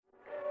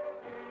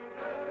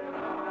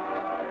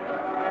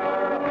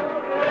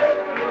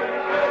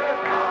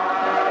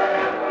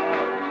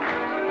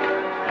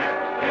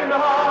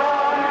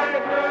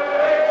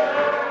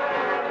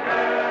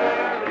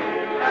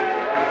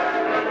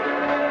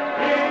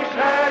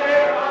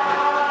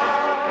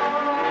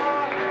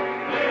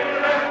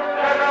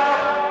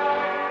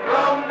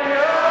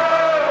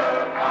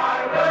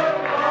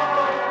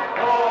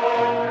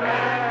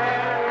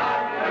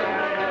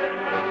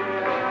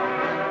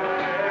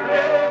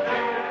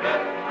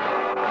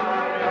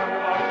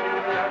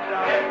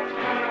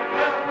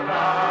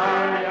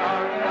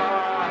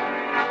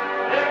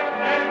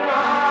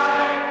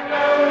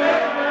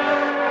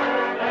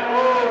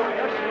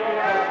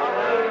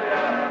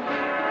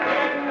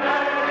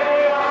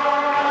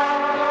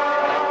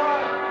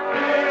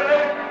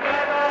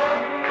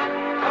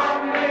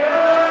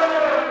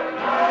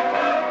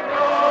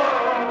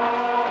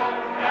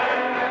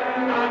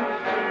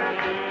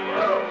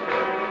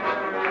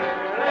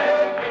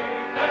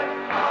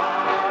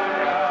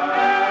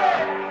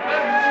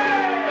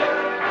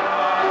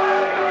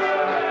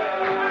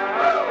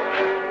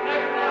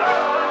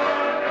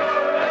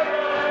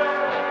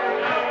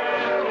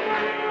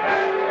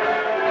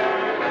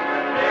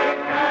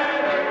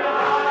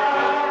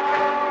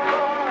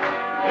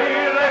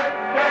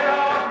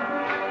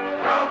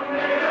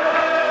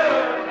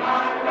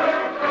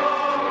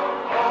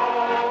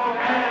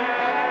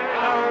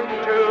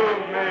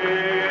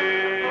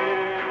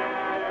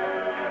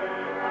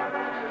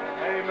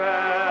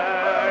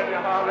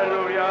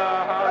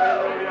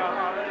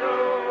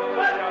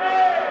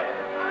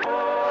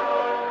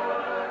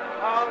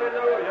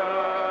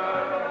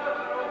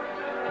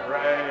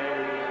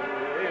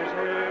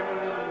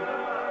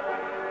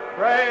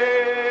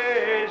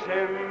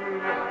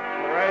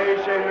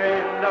Praise Him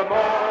in the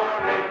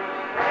morning,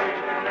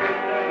 praise Him in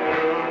the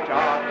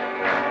noontime.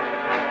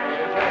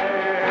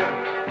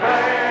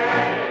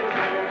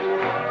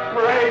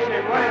 Praise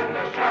Him when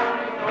the sun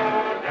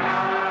goes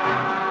down.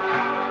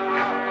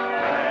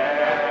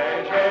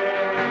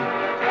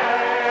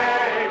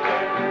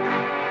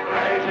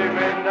 Praise Him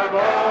in the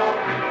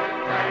morning,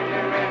 praise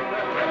Him in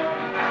the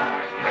noontime.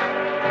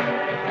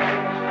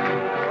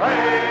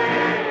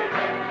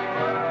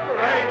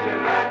 Praise Him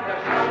when the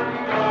sun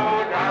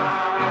goes down.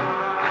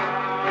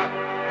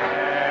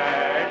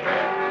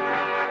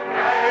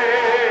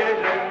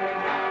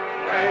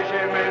 Praise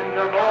Him in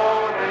the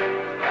morning,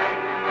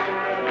 praise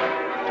Him in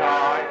the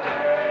noontime.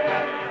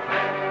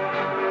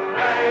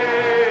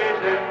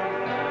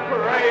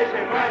 Praise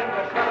Him when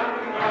the sun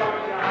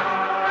goes down.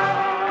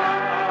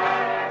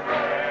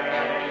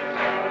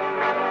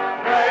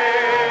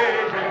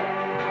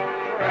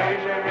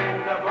 Praise Him in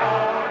the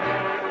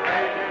morning,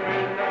 praise Him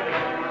in the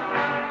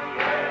noontime.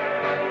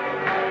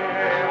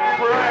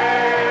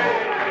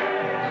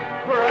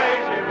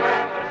 Praise Him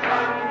when the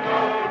sun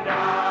goes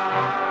down.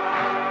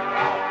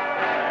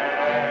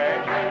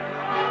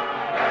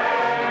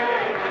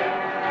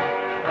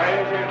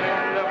 Praise Him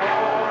in the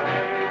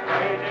morning,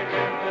 praise Him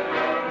in the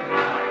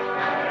noontime.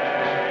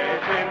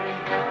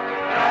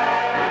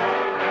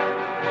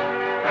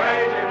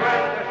 Praise Him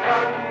when the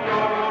sun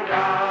goes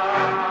down.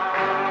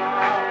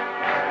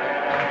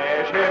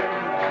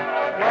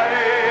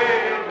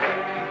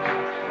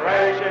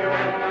 Praise Him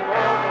in the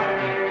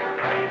morning,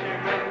 praise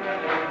Him in the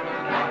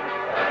noontime.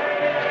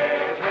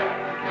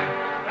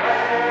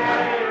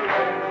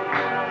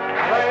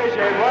 Praise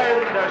Him when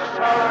the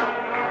sun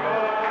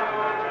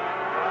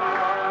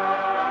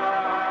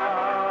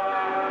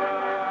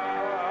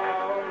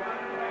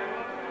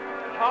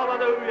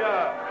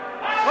Hallelujah.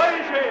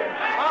 Praise Him.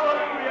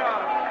 Hallelujah.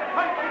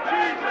 Thank you,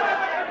 Jesus.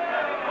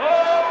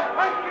 Oh,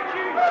 thank you,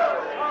 Jesus.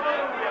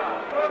 Hallelujah.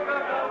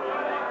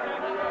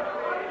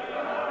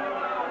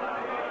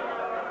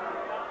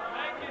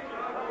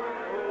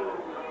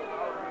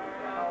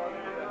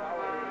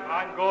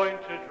 I'm going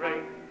to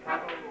drink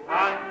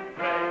and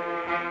drink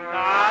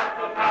at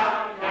the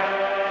fountain,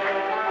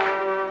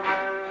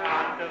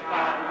 at the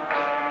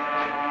fountain,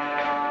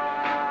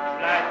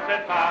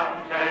 blessed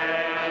fountain.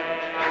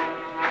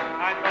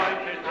 I'm going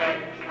to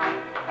drink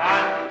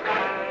and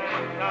drink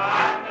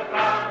at the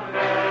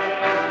fountain, at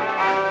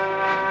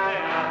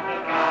the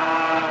fountain.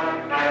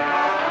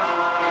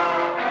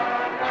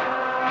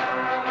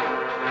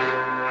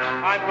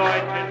 I'm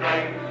going to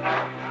drink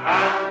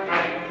and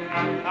drink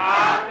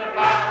at the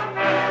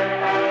fountain,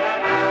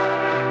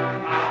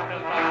 at the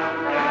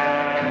fountain,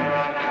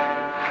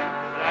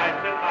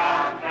 blessed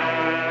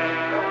fountain.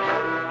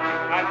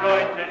 I'm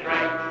going to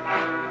drink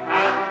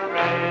and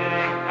drink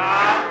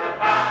at the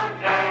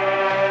fountain,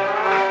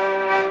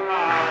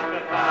 at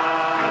the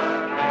fountain.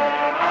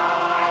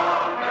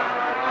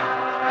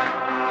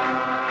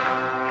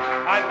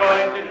 I'm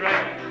going to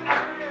drink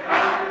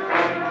and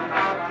drink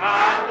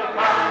at the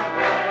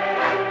fountain,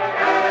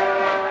 at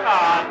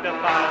the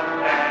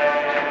fountain,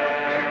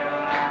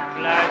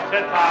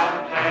 blessed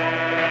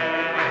fountain.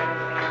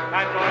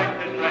 I'm going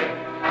to drink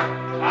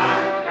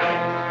and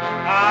drink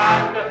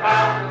at the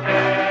fountain,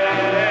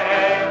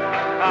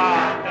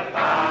 at the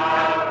fountain.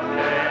 I'm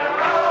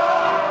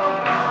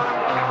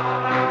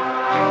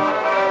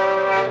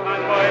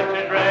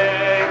going to drink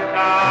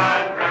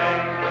and drink at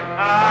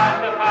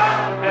the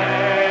fountain,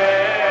 at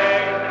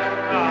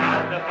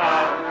the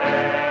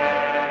fountain,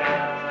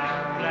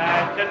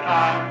 blessed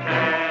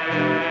fountain.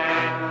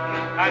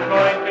 I'm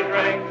going to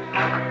drink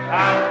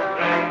and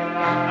drink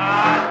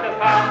at the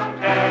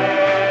fountain,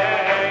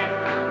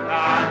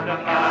 at the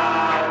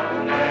fountain.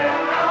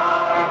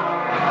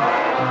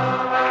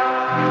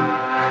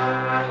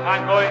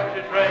 I'm going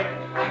to drink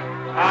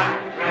and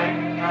drink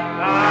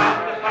at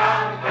the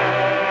fountain,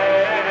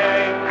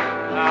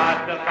 at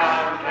the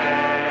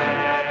fountain,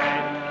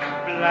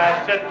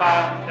 blessed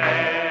fountain.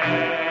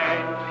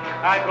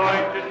 I'm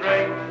going to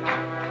drink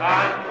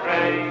and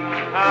drink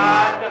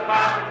at the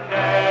fountain,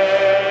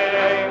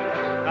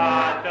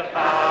 at the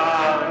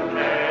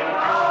fountain.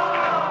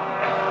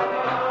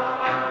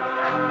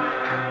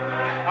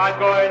 I'm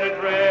going to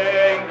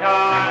drink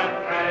and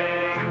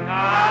drink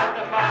at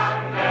the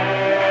fountain,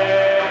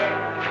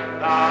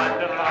 at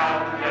the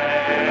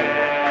fountain,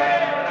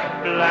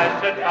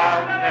 blessed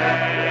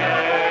fountain.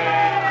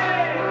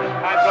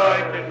 I'm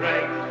going to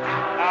drink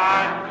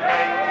and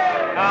drink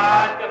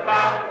at the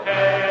fountain,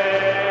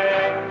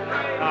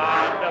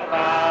 at the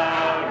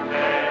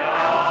fountain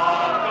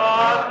of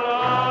God's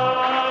love.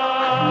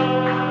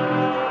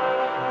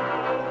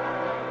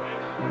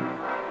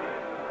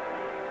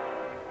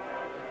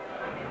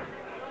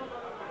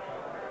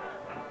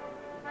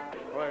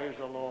 Praise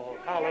the Lord.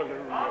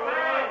 Hallelujah.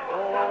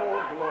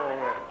 Oh,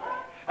 glory.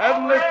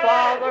 Heavenly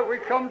Father, we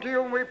come to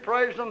you and we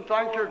praise and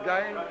thank you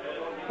again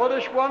for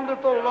this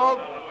wonderful love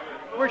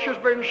which has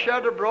been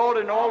shed abroad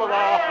in all of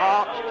our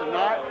hearts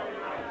tonight.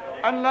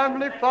 And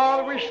Heavenly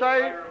Father, we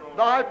say,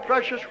 thy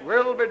precious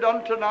will be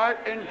done tonight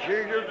in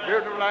Jesus'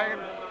 beautiful name.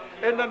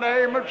 In the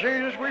name of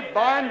Jesus, we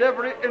bind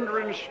every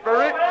hindering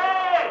spirit.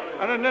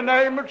 And in the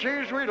name of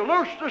Jesus, we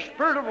loose the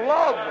spirit of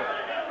love,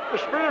 the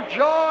spirit of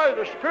joy,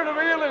 the spirit of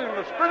healing,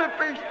 the spirit of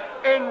peace,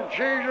 in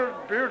Jesus'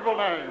 beautiful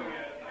name.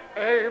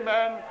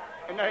 Amen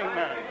and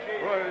amen.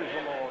 Praise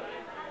the Lord.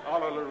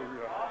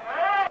 Hallelujah.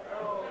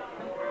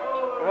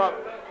 Well,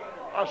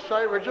 I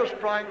say we just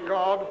thank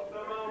God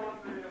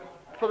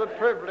for the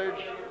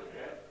privilege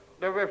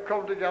that we've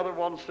come together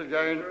once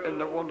again in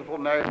the wonderful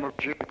name of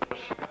Jesus.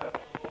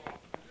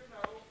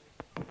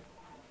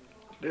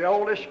 The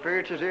Holy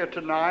Spirit is here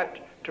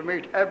tonight to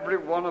meet every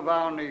one of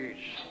our needs.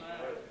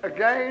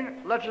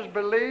 Again, let us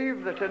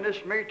believe that in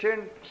this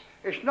meeting,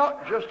 it's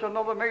not just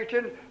another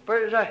meeting,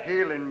 but it's a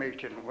healing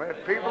meeting where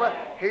people are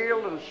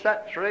healed and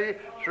set free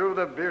through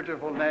the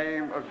beautiful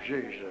name of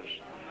Jesus.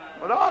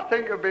 But I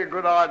think it would be a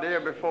good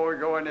idea before we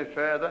go any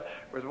further,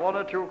 with one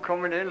or two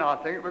coming in, I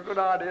think it would be a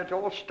good idea to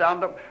all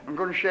stand up and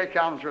go and shake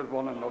hands with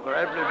one another,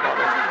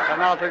 everybody.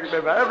 And I think it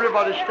would be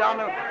everybody stand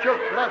up, just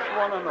bless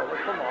one another.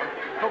 Come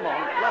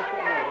on, bless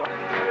one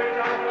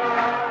another.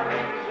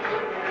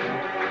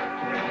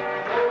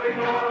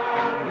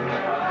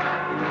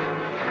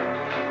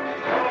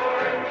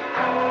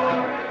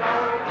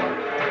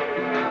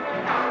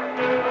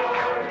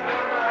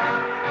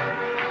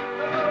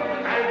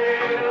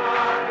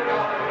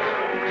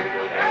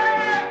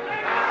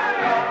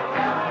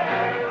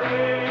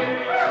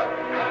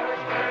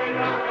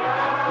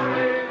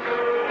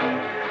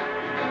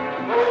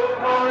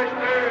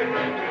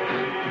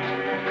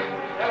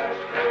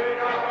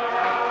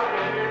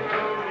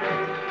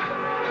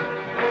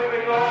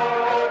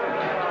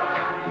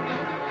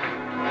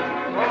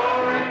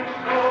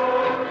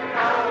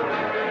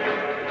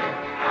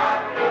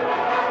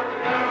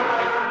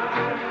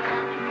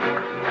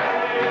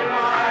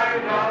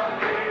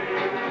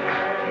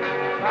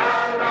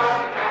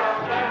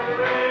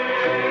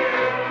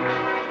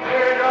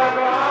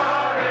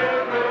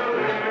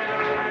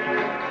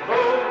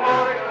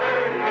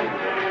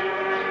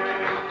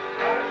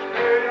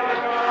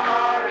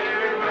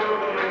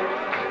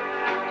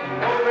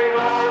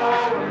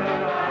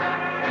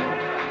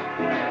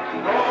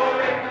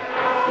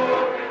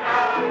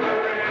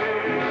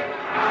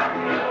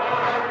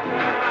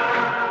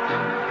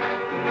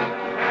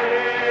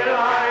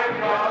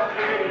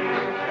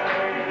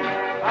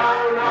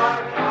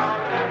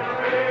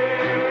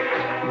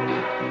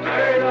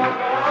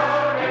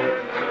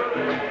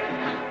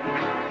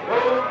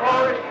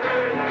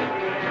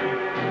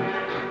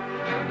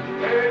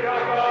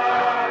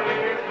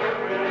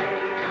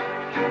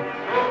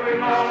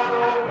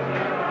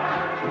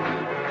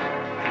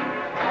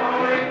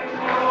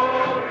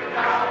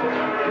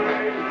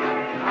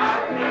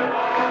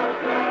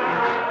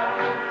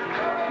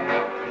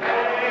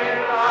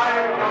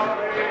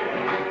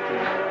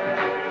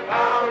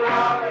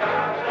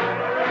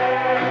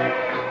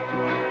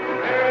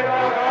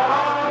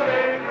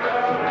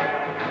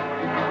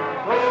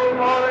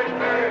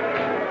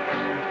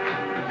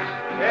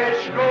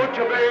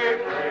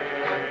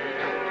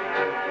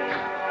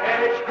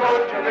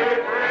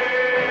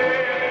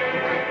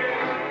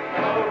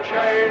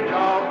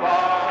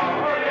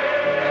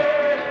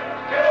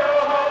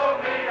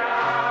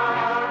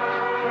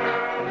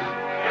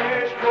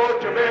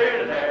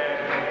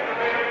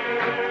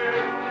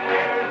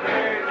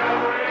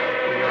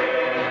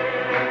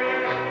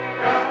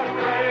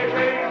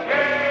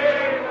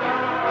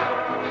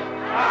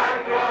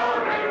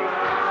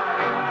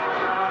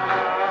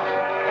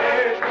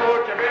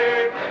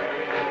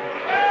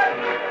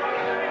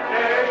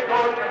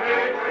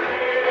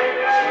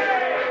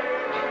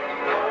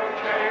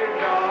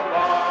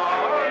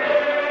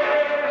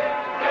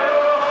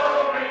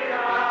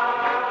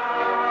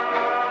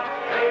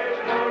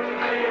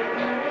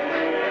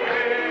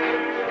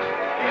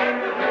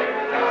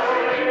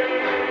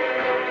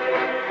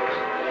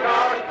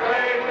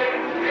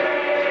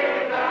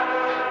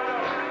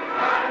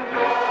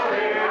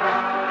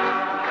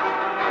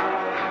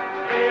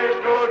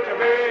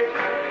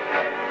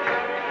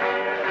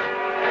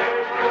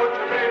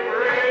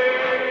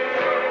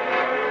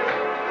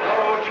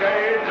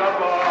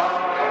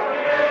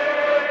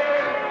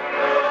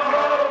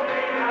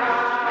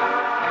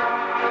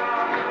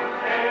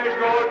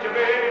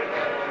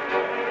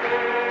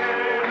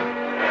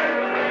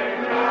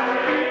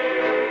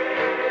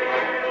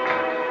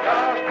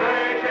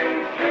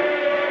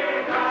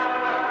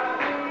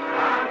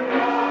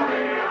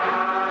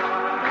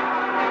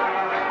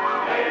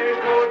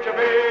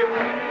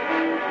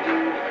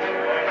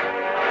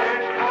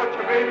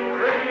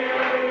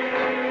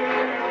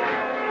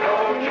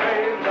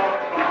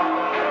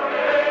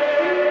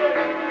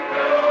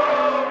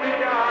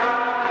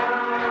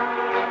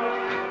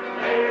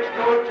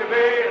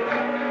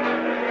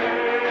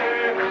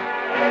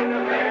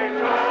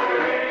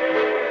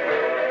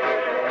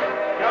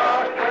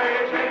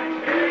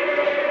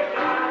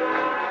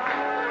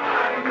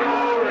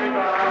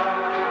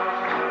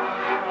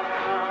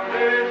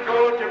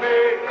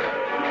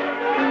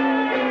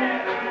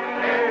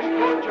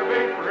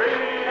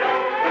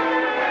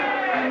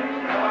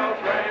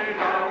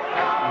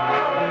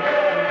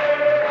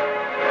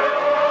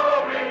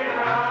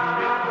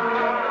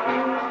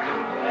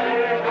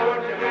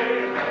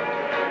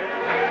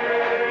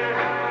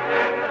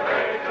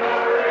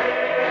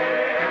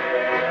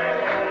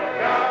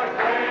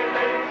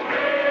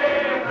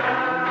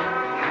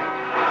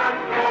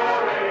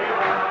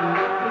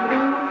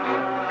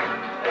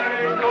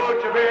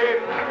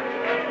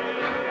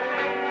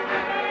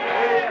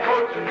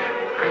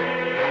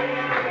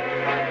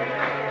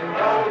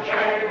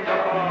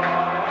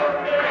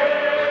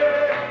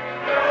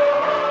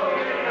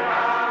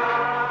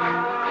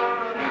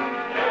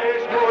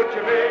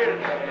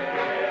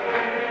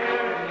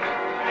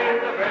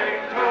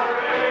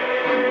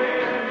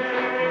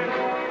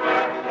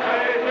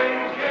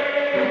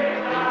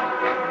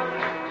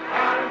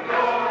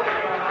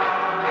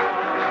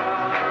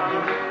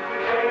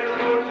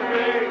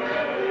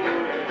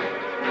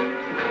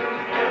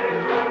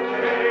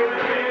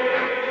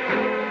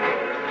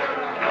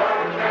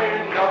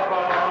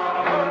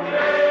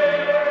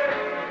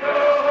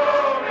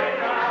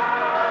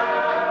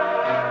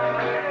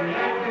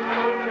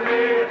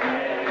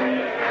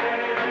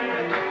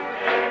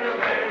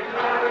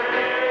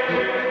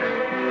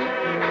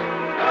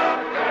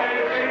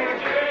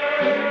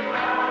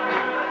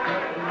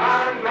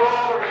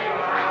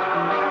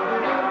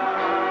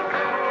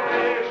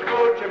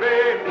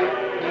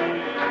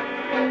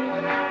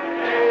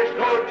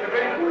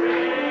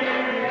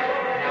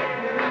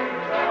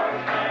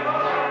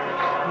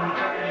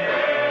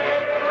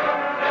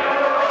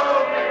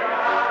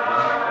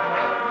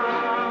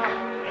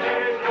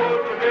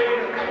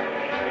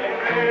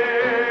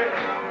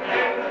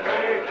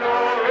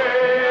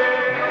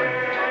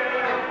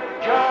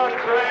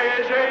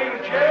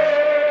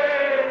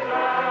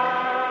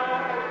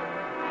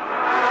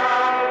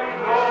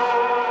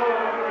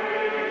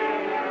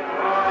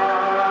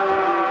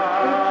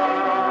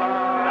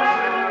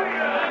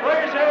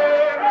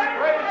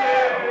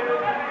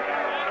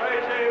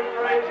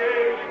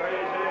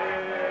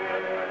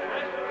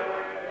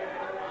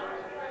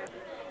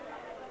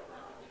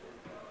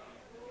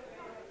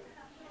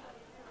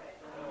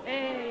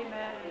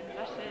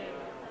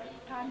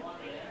 time.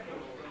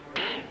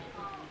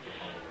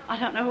 I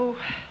don't know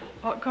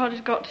what God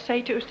has got to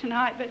say to us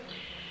tonight, but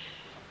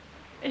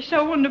it's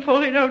so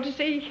wonderful, to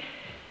see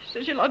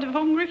such a lot of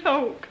hungry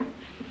folk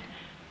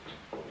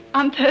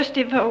and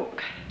thirsty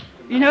folk.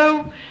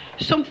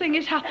 Something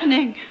is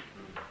happening.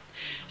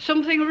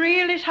 Something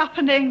real is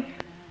happening.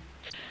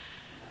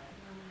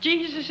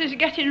 Jesus is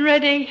getting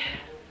ready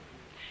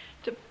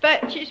to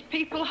fetch his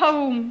people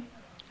home.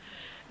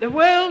 The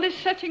world is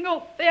setting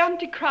up the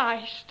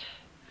Antichrist.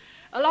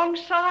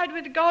 Alongside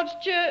with God's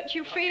church,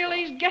 you feel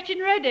he's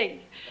getting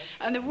ready.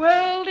 And the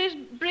world is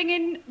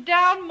bringing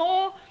down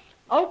more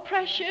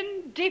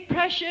oppression,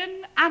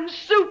 depression, and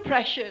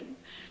suppression.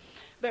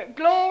 But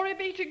glory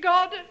be to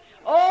God.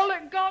 All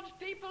that God's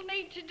people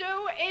need to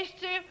do is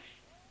to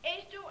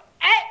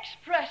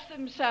express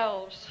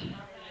themselves.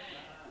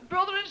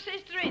 Brother and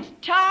sister, it's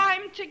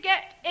time to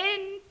get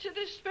into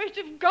the Spirit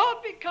of God,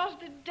 because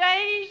the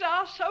days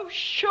are so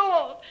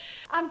short,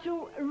 and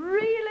to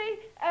really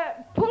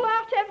pull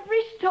out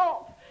every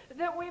stop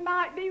that we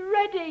might be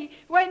ready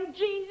when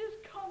Jesus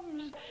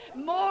comes.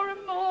 More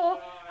and more,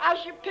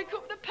 as you pick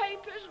up the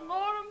papers,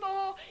 more and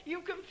more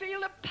you can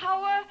feel the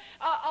power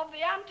of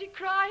the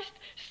Antichrist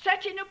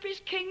setting up his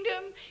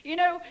kingdom.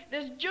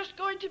 There's just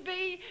going to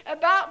be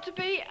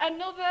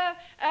another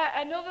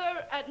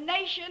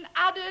nation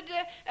added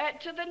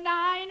to the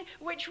 9,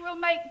 which will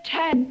make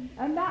 10.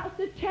 And that's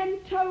the 10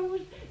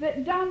 toes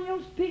that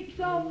Daniel speaks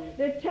of.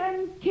 The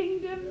 10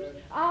 kingdoms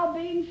are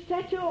being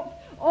set up.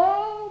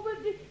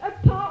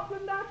 Apart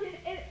from that,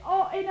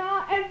 in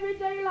our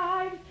everyday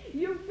lives,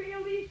 you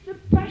feel the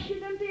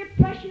suppression and the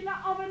oppression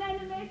of an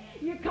enemy.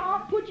 You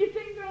can't put your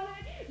finger on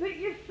it, but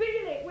you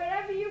feel it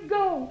wherever you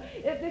go.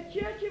 The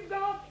church of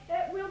God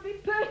will be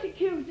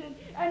persecuted,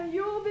 and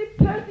you'll be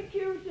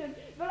persecuted.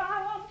 But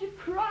I want to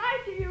cry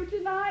to you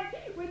tonight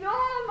with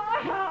all my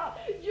heart,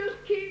 just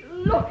keep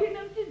looking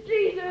unto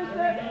Jesus.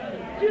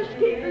 Just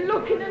keep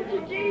looking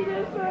unto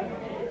Jesus.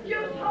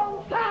 Just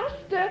hold fast.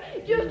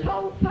 Just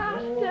hold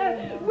fast.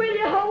 Will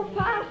you hold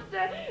fast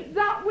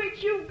that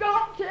which you've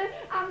got?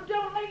 And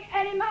don't let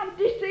any man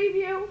deceive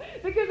you,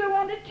 because I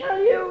want to tell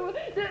you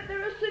that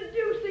there are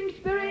seducing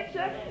spirits.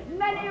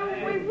 Many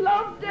whom we've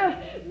loved,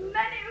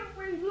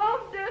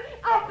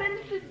 have been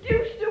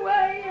seduced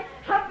away,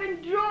 have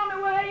been drawn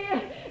away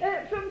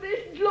from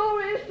this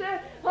glorious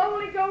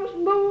Holy Ghost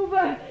move,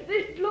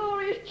 this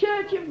glorious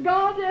church of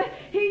God.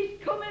 He's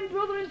coming,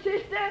 brother and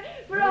sister,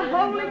 for a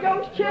Holy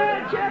Ghost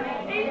church.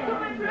 He's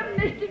coming for a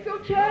mystical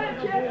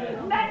church.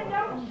 Men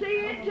don't see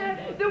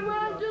it. The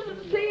world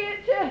doesn't see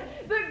it.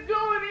 But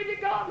glory be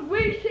to God,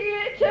 we see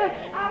it,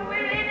 and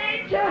we're in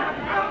it,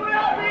 and we're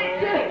of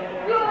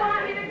it.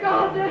 Glory be to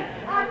God.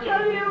 I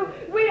tell you,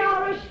 we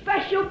are a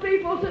special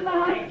people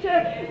tonight.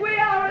 We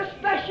are a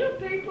special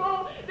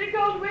people,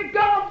 because we're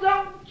God's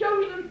own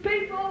chosen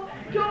people.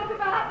 Talk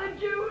about the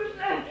Jews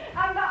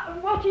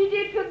and what he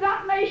did for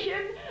that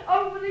nation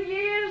over the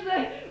years.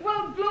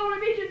 Well, glory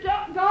be to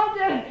God.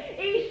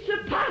 He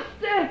surpassed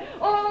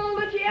all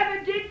that he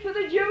ever did for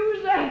the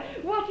Jews.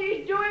 What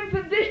he's doing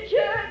for this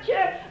church,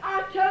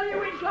 I tell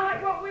you, it's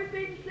like what we've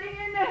been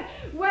singing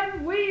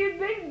when we've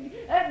been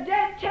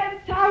dead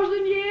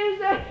 10,000 years.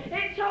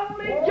 It's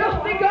only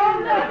just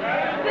begun.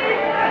 This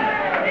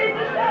is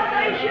the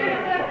salvation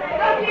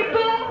that he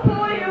bought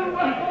for you.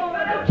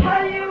 But I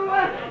tell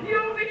you,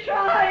 you'll be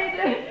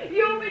tried,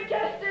 you'll be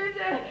tested.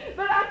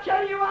 But I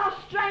tell you, our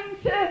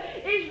strength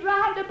is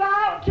round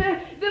about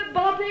the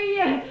body.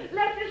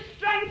 Let us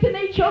strengthen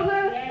each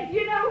other.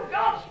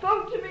 God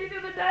spoke to me the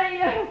other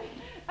day,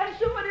 and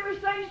somebody was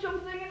saying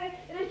something,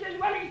 and he says,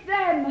 well, it's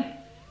them.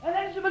 And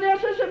then somebody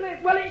else says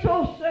something, well, it's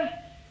us.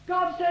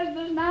 God says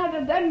there's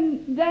neither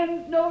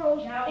them nor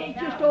us. It's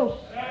just us.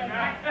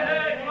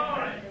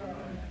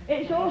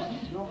 It's us.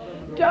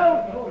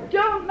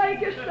 Don't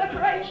make a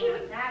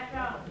separation.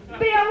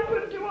 Be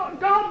open to what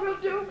God will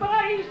do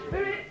by his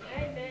Spirit.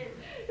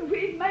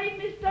 We've made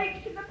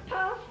mistakes in the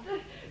past.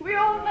 We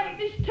all make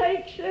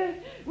mistakes.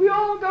 We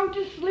all go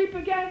to sleep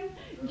again.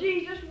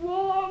 Jesus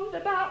warned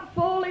about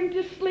falling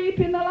to sleep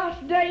in the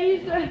last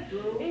days.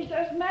 He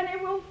says many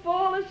will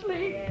fall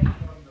asleep,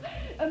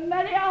 and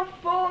many are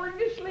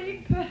falling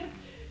asleep.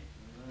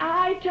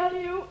 I tell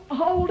you,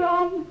 hold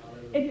on.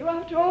 If you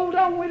have to hold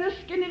on with the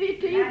skin of your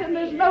teeth and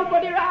there's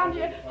nobody around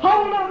you,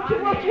 hold on to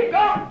what you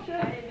got.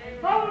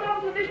 Hold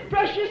on to this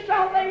precious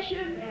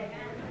salvation.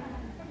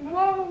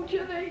 Woe to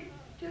the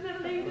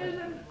leaders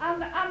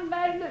and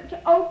men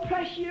that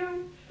oppress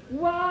you.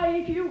 Why,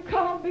 if you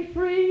can't be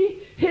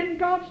free in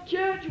God's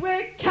church,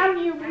 where can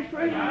you be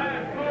free?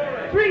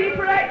 Free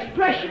for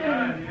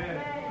expression.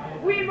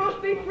 We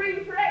must be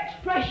free for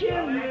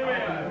expression.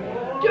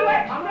 To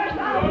express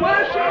our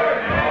worship.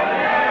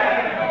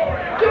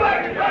 To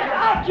express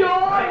our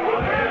joy.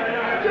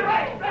 To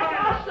express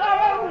our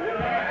sorrow.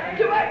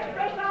 To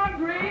express our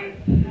grief.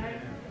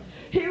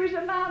 He was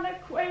a man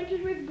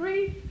acquainted with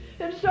grief,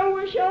 and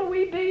so shall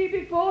we be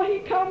before he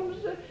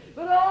comes.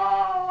 But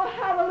oh,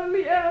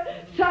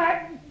 hallelujah,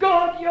 thank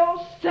God you're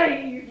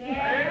saved.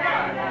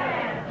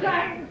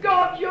 Thank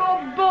God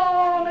you're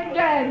born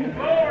again.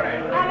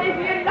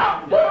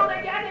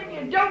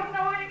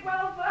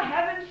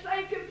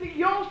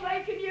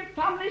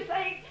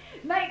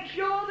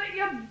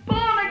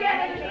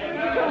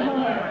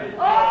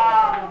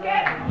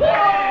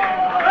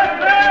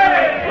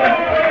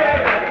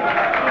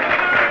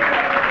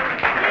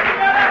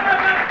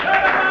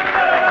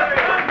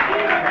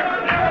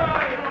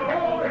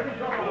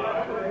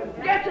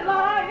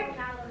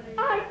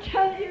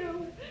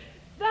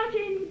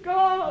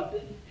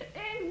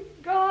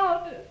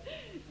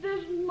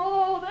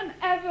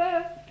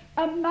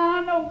 a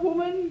man or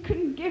woman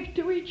can give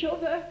to each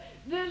other,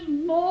 there's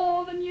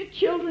more than your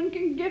children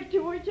can give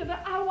to each other.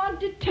 I want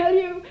to tell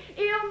you,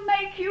 he'll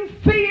make you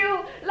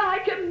feel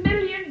like $1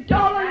 million. He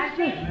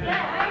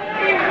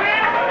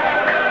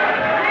will.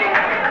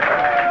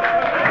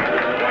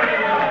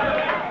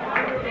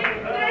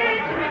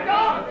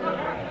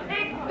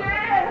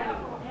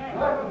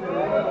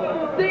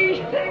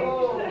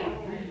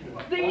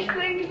 These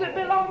things that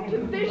belong to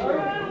this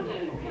world,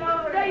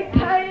 they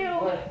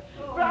pale.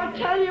 But I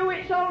tell you,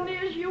 it's only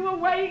as you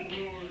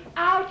awake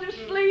out of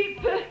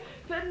sleep,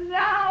 for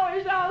now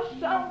is our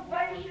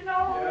salvation.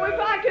 Oh, if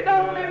I could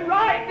only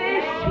write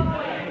this,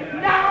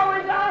 now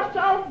is our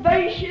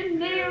salvation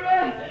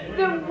nearer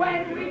than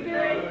when we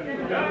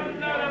believed.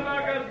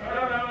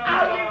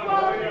 As it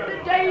was in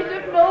the days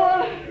of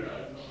Noah,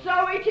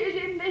 so it is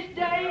in this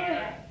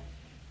day.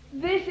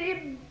 This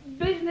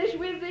business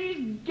with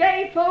these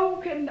gay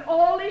folk and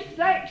all this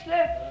sex,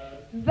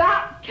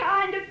 that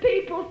kind of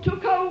people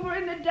took over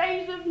in the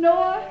days of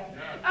Noah,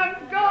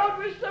 and God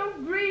was so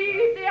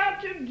grieved he had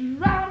to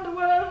drown the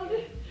world.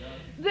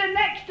 The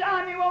next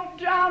time he won't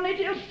drown it,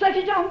 he'll set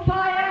it on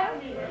fire.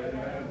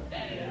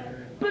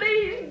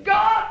 Please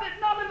God that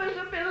none of us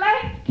will be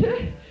left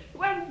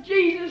when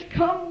Jesus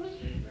comes.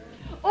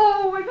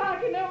 Oh, if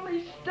I can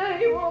only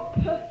stay up.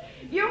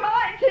 You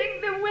might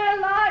think that we're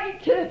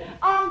light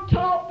on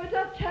top, but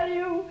I'll tell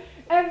you,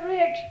 every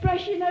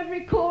expression,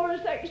 every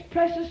chorus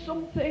expresses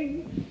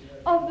something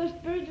of the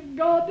Spirit of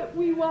God that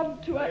we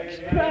want to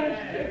express.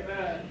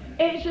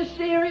 It's a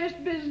serious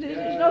business.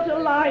 It's not a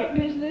light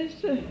business.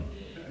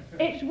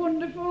 It's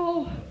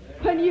wonderful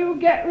when you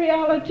get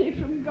reality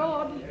from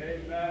God.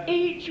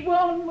 Each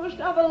one must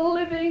have a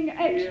living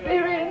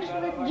experience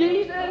with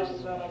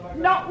Jesus,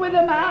 not with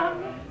a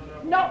man,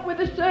 not with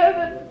a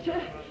servant,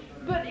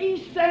 but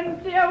he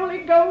sent the Holy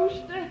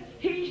Ghost.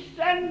 He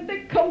sent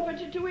the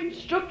Comforter to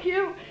instruct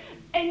you,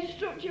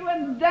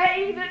 and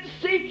they that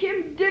seek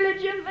him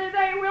diligently,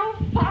 they will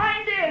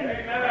find him.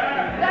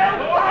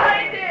 They'll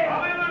find him.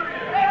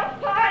 They'll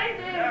find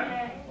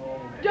him.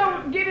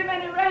 Don't give him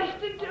any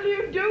rest until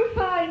you do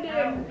find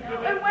him.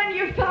 And when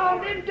you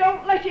found him,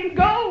 don't let him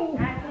go.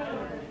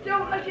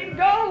 Don't let him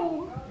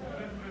go.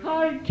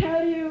 I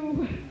tell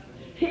you,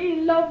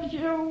 he loves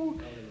you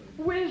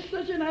with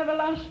such an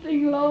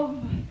everlasting love.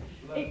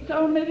 It's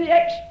only the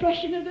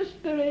expression of the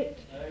Spirit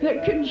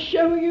that can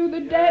show you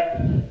the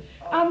depth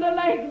and the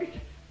length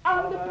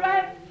and the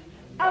breadth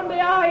and the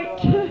height.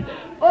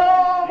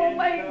 Oh,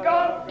 may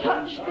God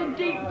touch the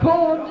deep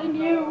chords in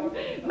you.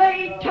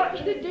 May he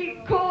touch the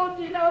deep chords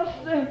in us,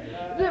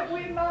 that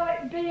we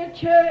might be a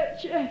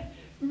church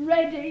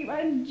ready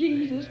when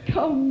Jesus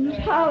comes.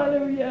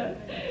 Hallelujah.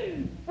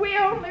 We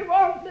only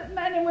want that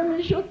men and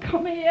women shall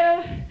come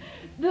here,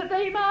 that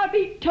they might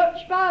be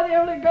touched by the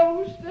Holy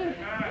Ghost,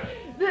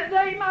 that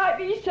they might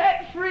be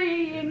set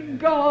free in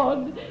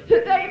God,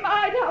 that they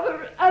might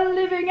have a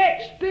living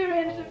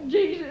experience of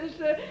Jesus.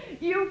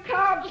 You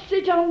can't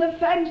sit on the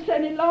fence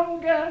any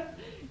longer.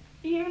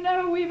 You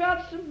know, we've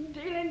had some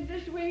dealings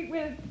this week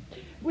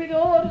with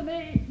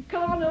ordinary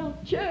carnal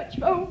church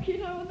folk, you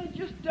know, and they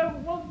just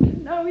don't want to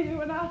know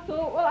you. And I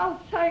thought, well, I'll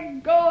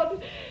thank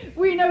God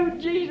we know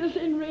Jesus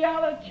in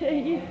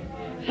reality.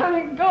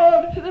 Thank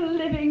God for the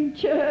living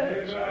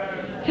church.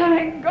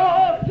 Thank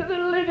God for the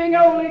living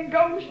Holy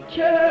Ghost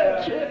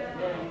church.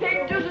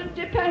 It doesn't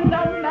depend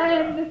on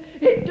men.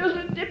 It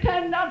doesn't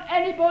depend on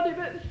anybody,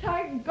 but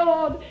thank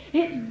God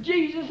it's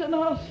Jesus and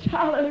us.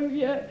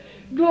 Hallelujah.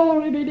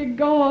 Glory be to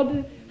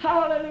God.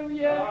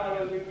 Hallelujah.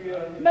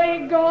 Hallelujah.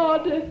 May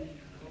God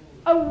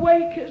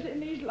awake us in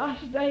these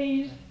last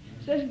days.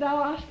 Says,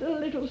 thou hast a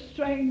little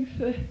strength.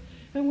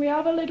 And we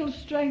have a little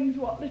strength.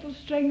 What little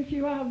strength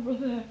you have,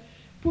 brother,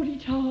 put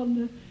it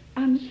on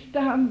and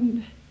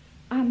stand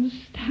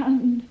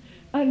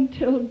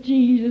until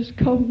Jesus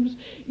comes.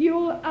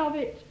 You'll have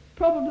it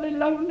probably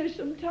lonely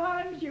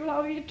sometimes. You'll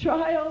have your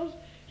trials.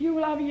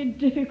 You'll have your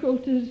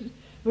difficulties.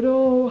 But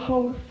oh,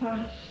 hold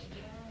fast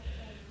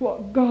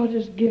what God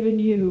has given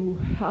you.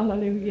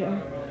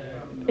 Hallelujah.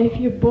 If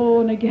you're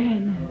born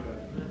again,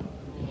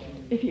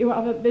 if you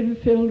haven't been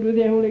filled with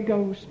the Holy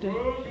Ghost,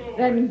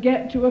 then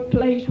get to a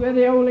place where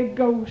the Holy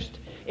Ghost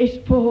is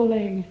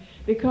falling,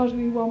 because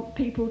we want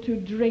people to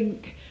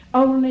drink.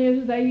 Only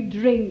as they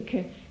drink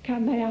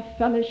can they have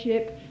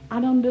fellowship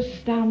and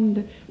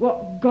understand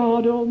what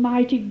God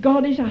Almighty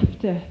God is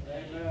after.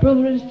 Amen.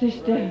 Brother and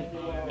sister,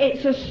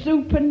 it's a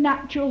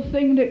supernatural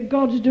thing that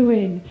God's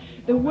doing.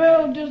 The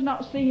world does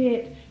not see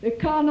it. The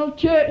carnal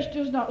church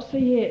does not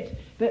see it.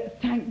 But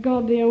thank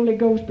God the Holy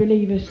Ghost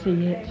believers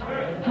see it.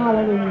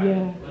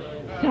 Hallelujah.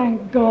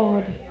 Thank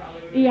God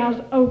he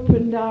has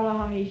opened our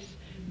eyes.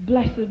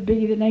 Blessed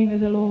be the name of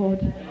the Lord.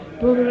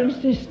 Brother and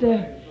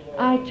sister,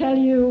 I tell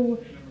you,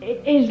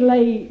 it is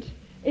late.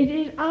 It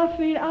is. I've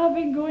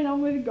been going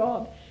on with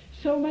God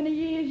so many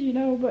years, you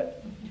know,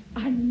 but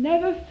I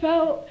never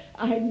felt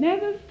I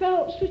never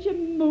felt such a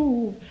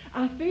move.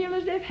 I feel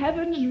as if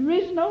heaven's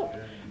risen up.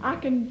 I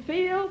can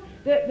feel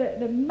that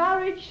the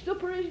marriage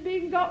supper is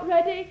being got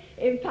ready.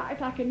 In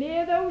fact, I can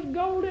hear those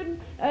golden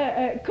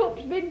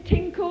cups being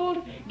tinkled,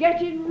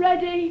 getting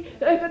ready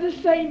for the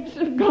saints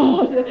of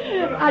God.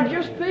 I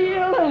just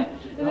feel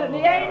that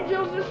the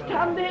angels are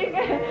standing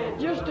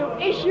just to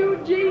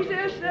issue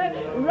Jesus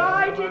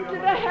right into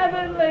the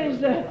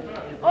heavenlies.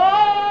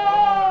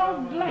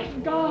 Oh, bless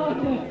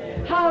God.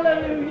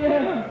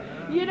 Hallelujah.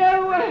 You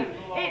know,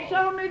 it's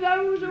only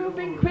those who have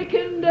been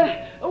quickened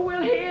who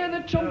will hear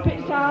the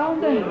trumpet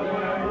sound.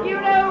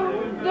 You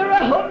know, there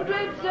are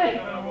hundreds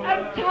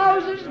and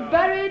thousands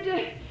buried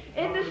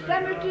in the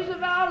cemeteries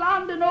of our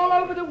land and all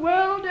over the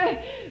world.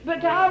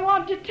 But I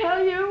want to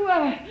tell you,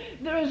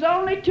 there is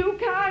only two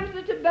kinds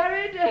that are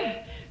buried.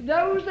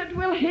 Those that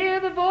will hear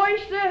the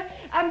voice,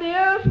 and the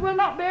earth will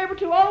not be able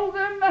to hold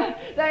them.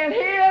 They'll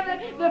hear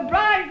the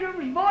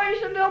bridegroom's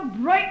voice, and they'll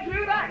break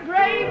through that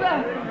grave.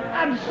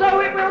 And so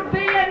it will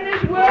be in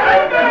this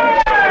world.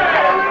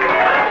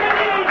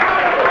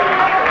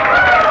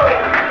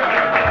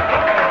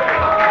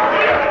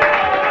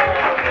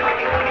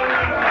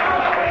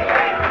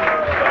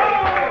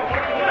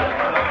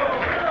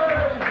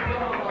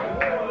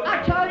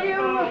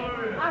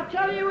 I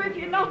tell you, if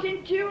you're not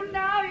in tune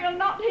now, you'll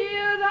not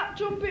hear that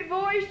trumpet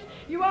voice.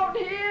 You won't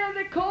hear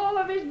the call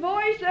of his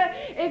voice.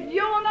 If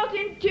you're not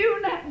in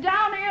tune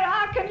down here,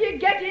 how can you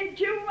get in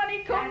tune when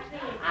he comes?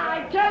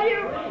 I tell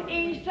you,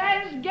 he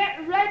says,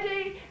 get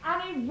ready,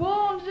 and he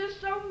warns us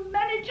so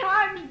many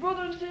times,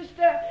 brother and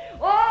sister.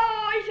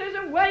 Oh, he says,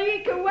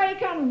 awake,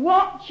 awake, and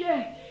watch.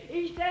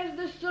 He says,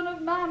 the Son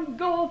of Man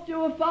goeth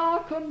to a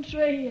far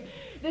country.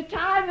 The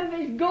time of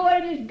his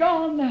going is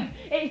gone.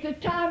 It's the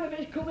time of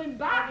his coming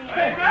back.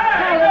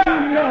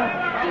 Hallelujah.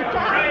 It's the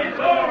time of his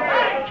coming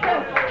back.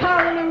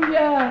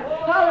 Hallelujah.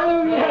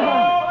 Hallelujah.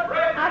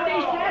 And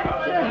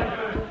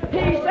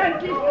he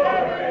sent his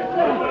servants.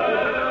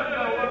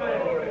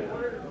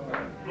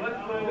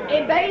 He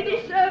made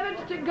his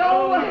servants to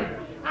go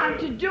and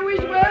to do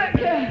his work.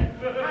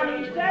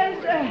 And he says,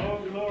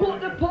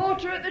 put the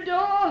porter at the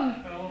door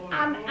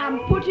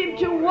and put him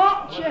to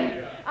watch.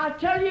 I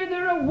tell you,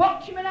 there are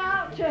watchmen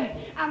out,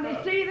 and they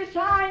see the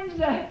signs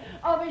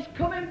of his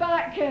coming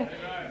back.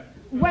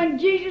 When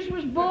Jesus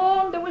was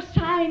born, there were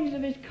signs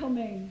of his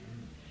coming.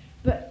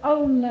 But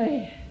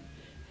only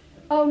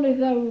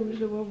those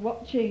who were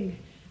watching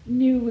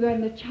knew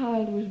when the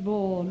child was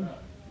born.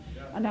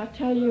 And I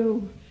tell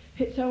you,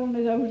 it's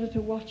only those that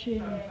are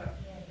watching.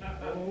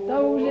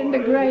 Those in the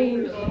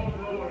graves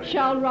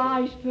shall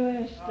rise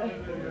first,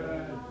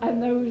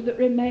 and those that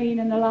remain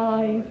and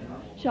alive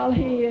shall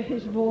hear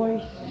his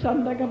voice.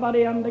 Oh,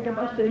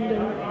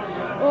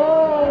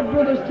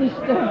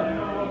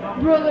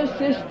 brother,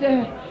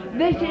 sister,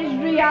 this is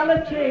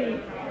reality.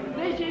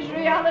 This is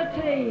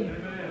reality.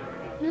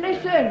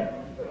 Listen,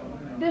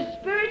 the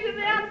spirit of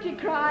the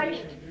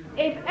Antichrist,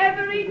 if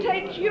ever he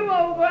takes you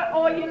over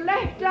or you're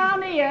left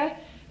down here,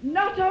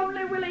 not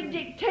only will he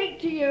dictate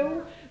to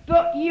you,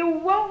 but you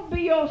won't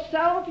be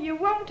yourself, you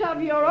won't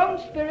have your own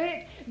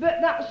spirit,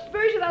 but that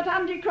spirit of that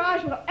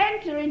Antichrist will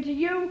enter into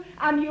you,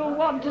 and you'll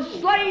want to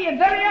slay your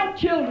very own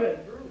children.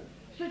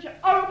 Such a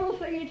horrible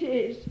thing it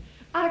is.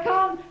 I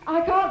can't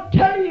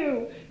tell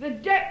you the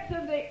depth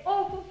of the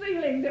awful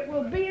feeling that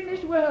will be in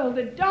this world,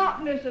 the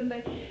darkness and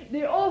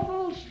the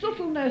awful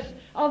subtleness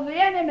of the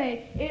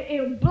enemy.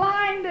 It'll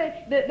blind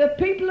the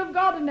people of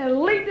God, and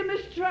it'll lead them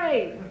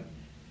astray.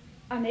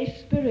 And his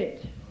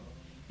spirit,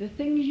 the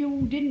things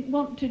you didn't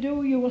want to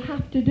do, you will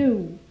have to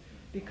do,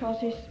 because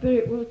his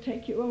spirit will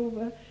take you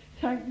over.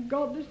 Thank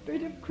God the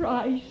Spirit of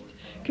Christ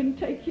can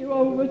take you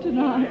over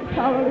tonight.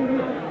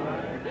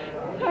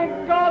 Hallelujah.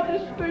 Thank God the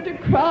Spirit of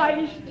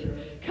Christ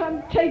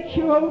can take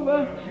you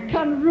over,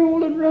 can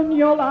rule and run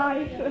your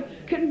life,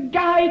 can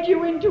guide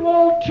you into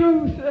all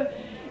truth.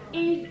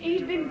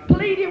 He's been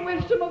pleading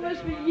with some of us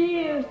for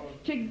years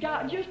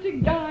just to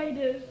guide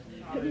us.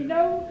 And you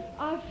know,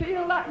 I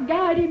feel that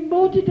guiding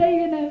more today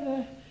than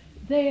ever.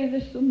 They are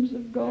the sons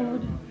of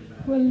God,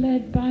 who are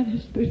led by the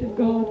Spirit of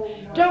God.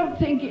 Don't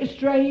think it's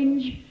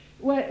strange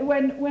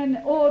when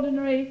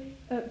ordinary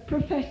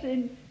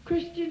professing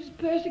Christians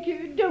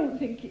persecuted. Don't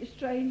think it's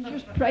strange.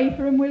 Just pray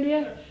for them, will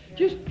you?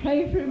 Just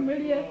pray for them,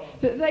 will you?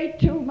 That they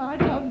too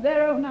might have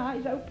their own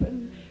eyes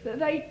open, that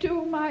they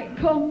too might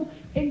come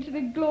into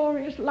the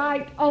glorious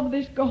light of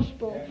this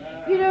gospel.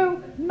 You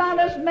know, man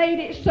has made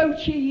it so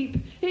cheap.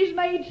 He's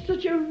made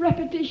such a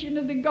repetition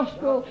of the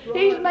gospel.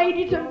 He's made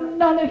it of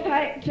none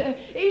effect.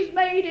 He's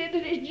made it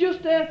that it's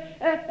just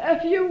a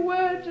few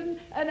words and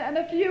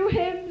a few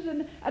hymns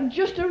and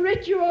just a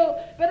ritual.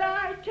 But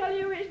I tell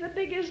you, it's the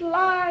biggest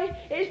lie.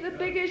 It's the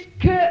biggest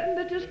curtain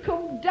that has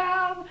come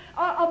down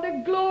on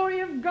the glory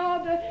of God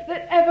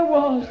that ever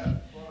was.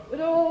 But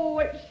oh,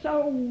 it's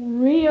so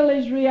real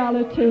is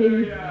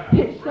reality.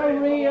 It's so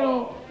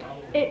real.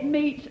 It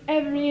meets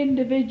every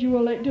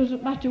individual. It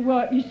doesn't matter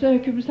what your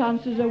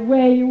circumstances or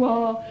where you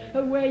are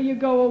or where you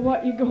go or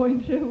what you're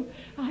going through.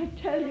 I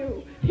tell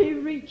you, he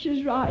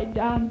reaches right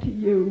down to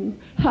you.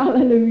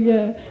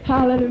 Hallelujah,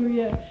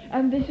 hallelujah.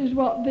 And this is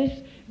what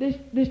this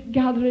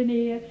gathering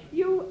here,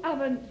 you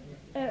haven't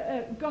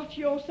got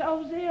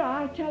yourselves here.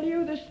 I tell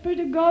you, the Spirit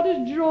of God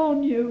has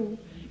drawn you.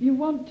 You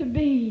want to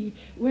be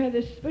where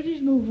the Spirit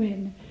is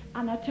moving.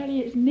 And I tell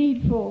you, it's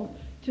needful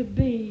to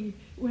be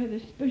where the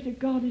Spirit of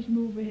God is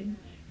moving.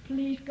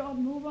 Please, God,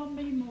 move on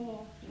me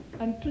more.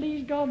 And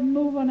please, God,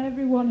 move on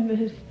every one of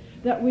us,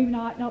 that we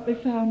might not be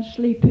found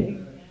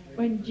sleeping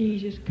when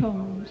Jesus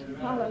comes.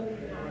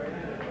 Hallelujah.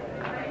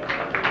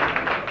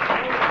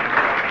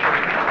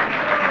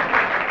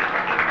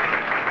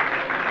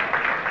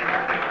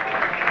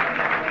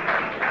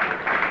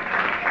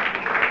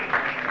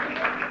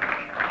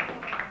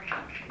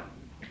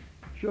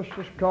 Just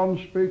as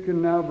Con's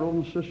speaking now, brother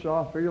and sister,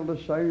 I feel the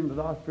same that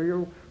I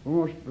feel. We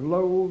must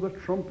blow the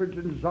trumpet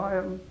in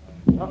Zion.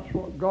 That's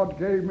what God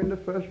gave me in the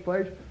first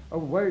place.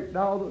 Awake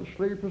thou that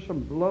sleepest,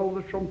 and blow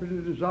the trumpet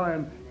in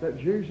Zion, that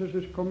Jesus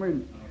is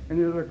coming. And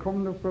he will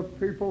come for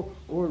people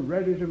who are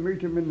ready to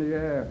meet him in the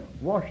air,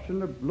 washed in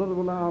the blood of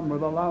the Lamb, with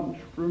the lamps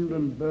trimmed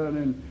and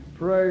burning.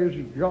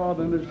 Praise God,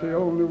 and it's the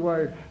only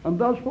way. And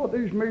that's what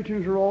these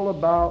meetings are all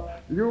about.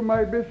 You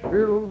may be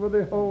filled with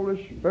the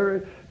Holy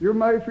Spirit. You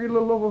may feel the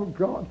love of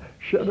God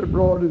shed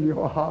abroad in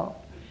your heart.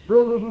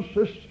 Brothers and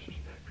sisters,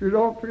 if you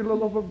don't feel the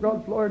love of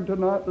God flowing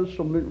tonight, there's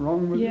something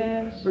wrong with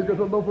you. Because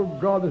the love of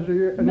God is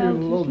here, and he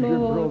loves you,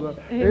 brother.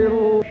 Amen. He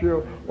loves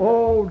you.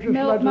 Oh, just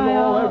let us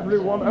all,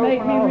 everyone, open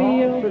our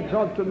hearts to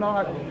God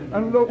tonight.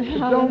 And look,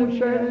 don't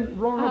say anything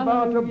wrong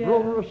about a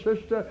brother or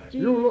sister.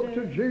 You look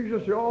to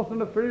Jesus, the author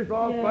and the finisher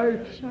of our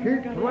faith.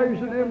 Keep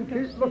praising him.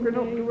 Keep looking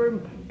up to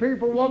him.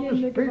 People want to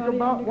speak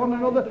about one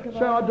another.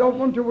 Say, I don't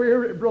want to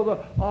hear it, brother.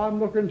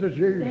 I'm looking to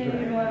Jesus.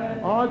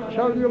 I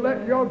tell you,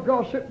 let your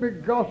gossip be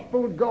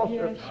gospel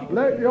gossip.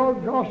 Let your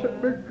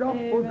gossip be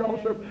gospel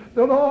gossip.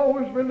 There'll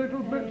always be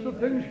little bits of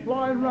things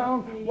flying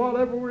around while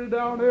we're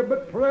down here.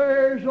 But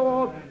praise the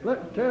Lord.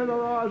 Let's turn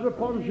our eyes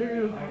upon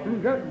Jesus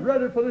and get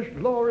ready for this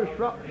glorious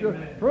rapture.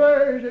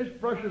 Praise his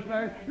precious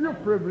name. You're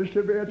privileged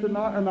to be here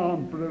tonight, and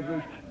I'm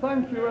privileged.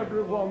 Thank you,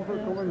 everyone, for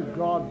coming.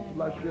 God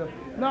bless you.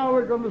 Now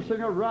we're going to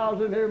sing a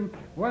rousing hymn,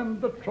 When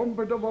the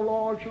Trumpet of the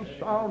Lord Shall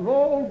Sound.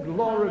 Oh,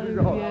 glory to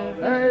God.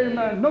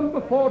 Amen.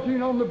 Number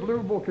 14 on the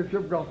blue book, if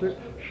you've got it.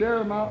 Share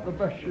them out the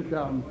best you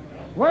can.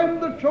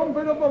 When the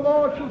trumpet of the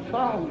Lord shall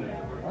sound.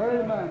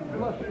 Amen.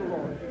 Bless the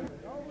Lord.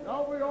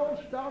 Now we all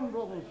stand,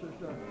 brother and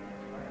sister.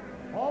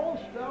 All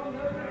stand,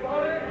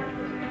 everybody.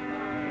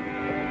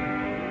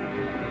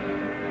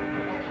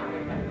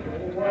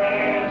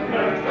 When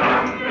the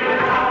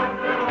trumpet of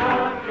the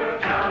Lord shall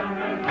sound,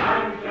 and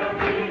man shall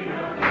be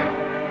no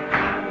more,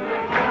 and the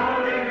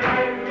holy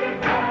name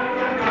before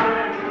the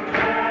Lord will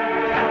stand,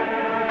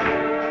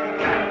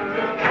 and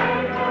the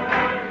faithful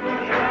hands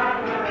will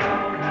shout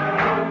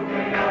around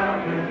the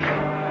other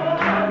shore,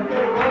 and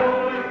the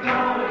roll is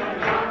called and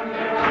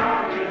thunder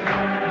on his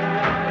hand,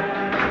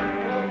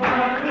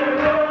 and the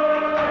roll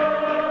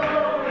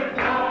is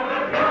called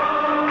and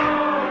thunder,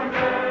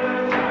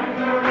 and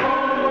the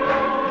roll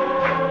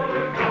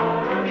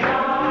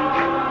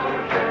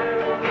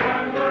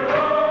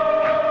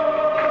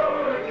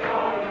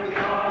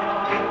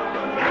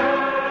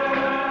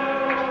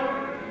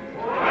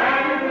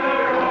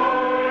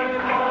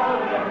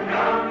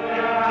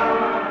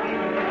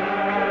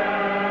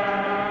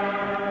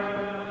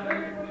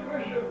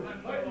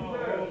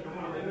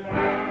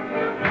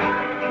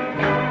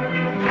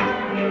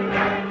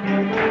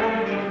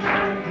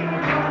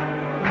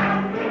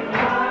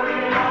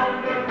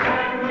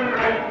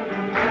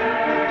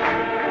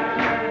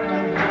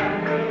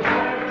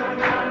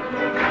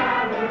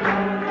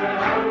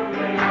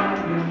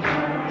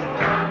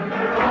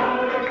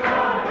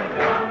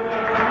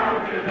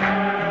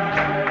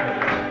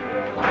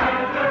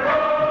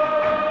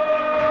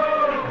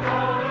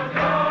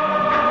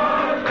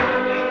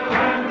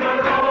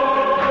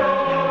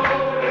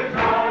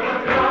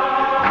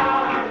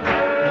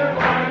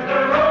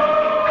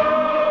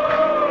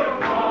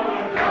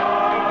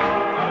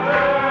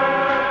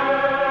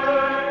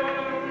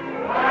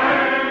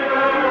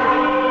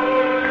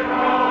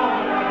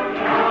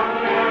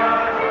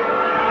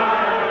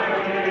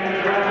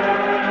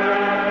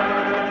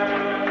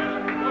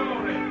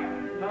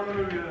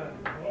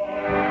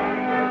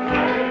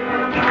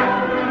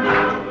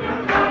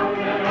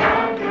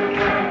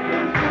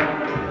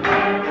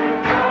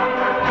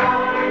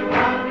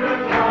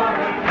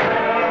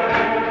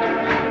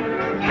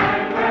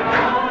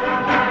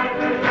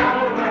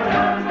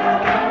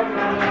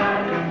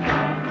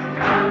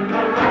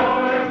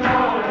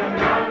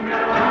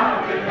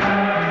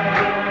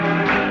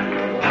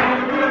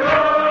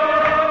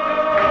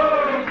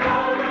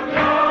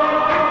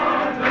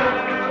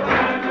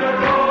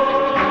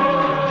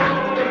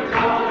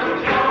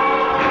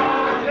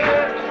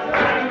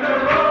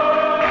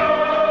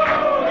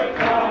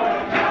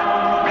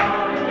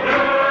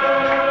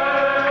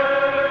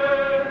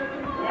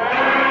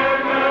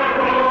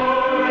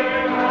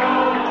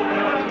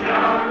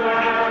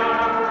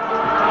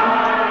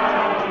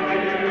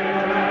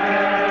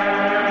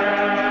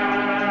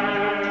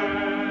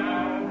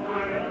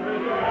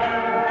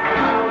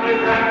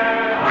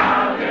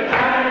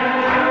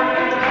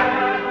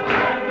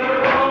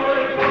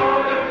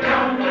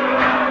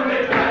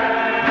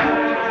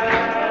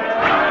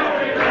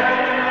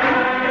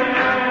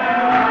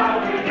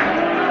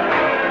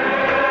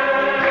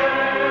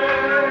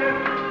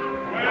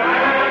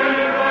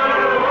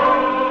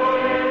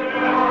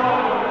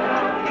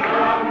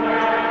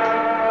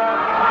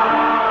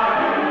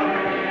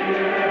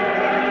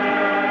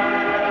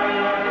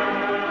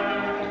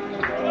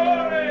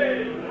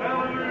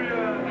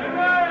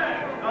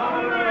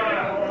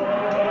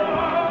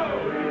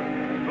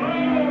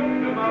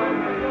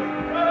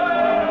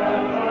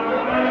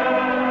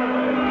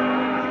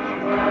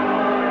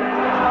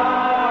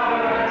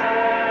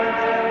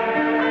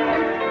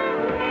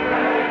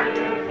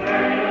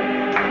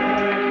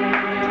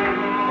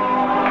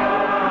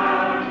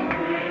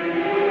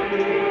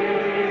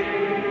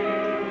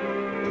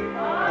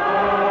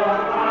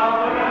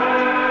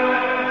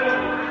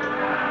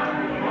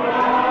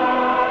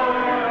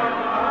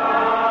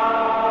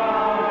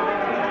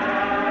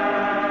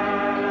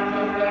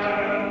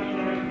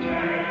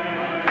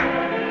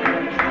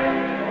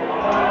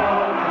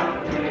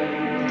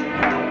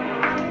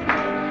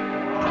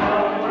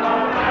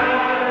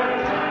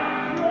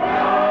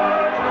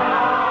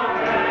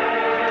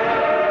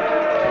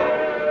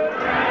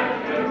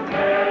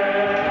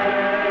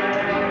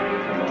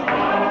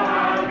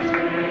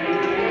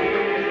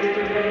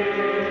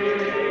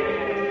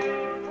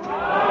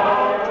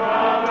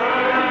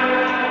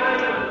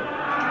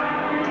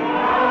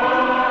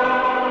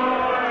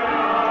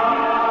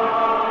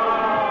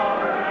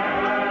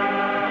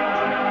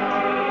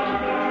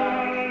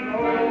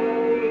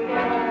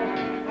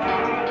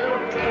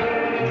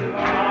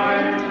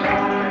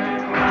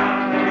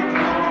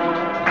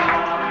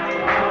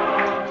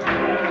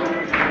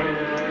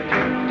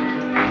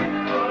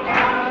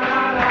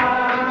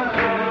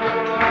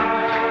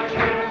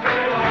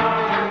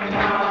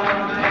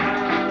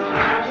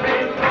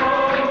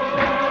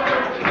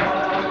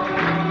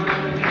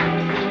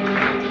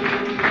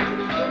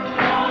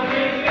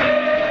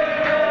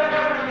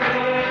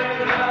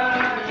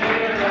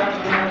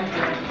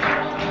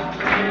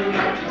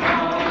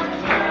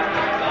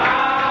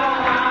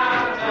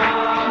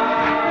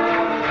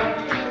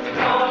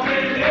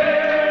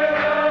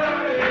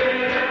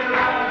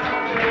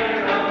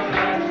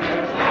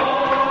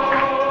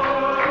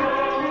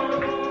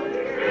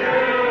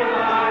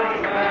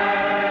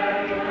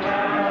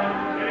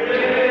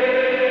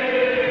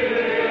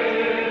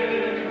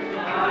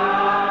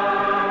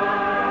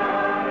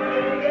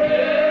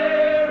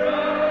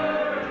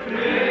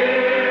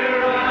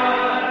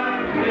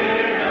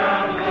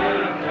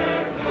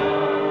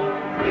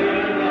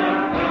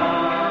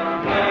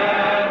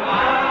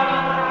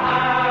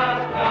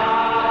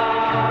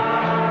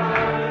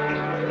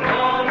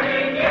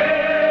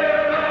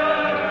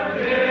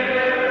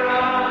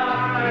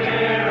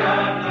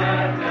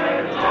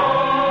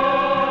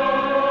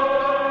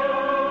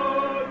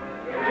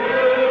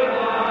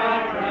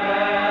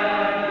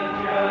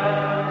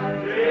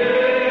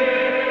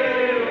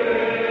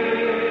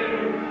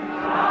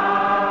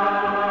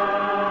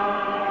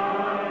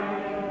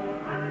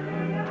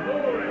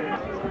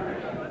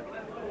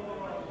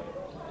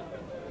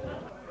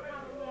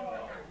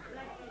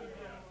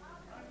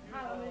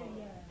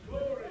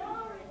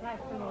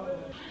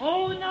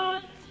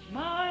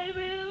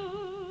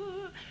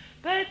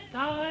but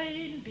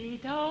thine be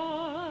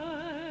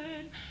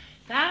done,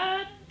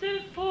 that the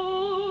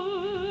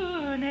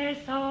fullness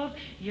of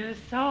your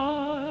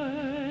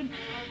Son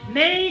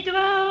may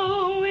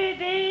dwell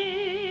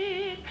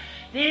within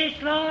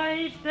this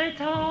life that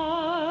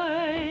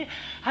I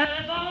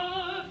have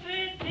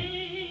offered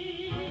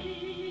thee,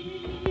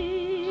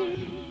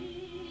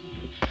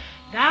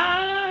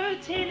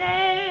 that in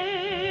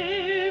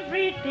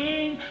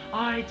everything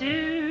I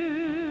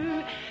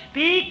do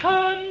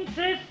becomes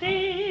a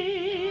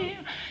thing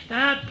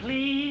that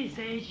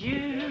pleases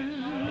you.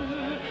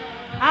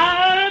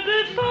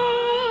 Abba,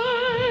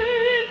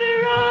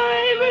 Father,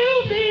 I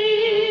will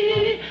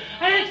be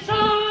a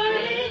son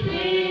in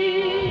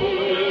thee.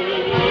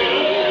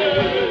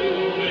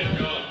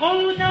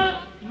 Oh,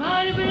 not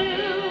my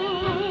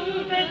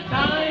will, but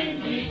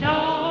thine be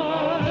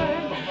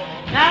done,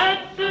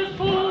 that the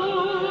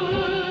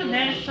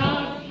fullness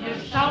of your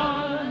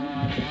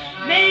Son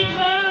may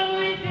dwell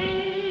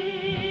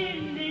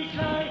within this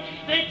life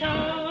that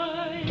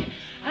I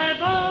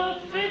have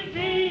offered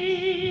thee,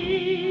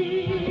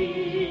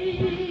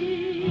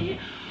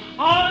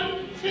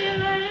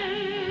 until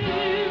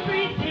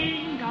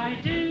everything I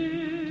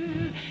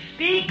do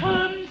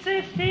becomes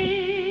a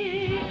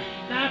thing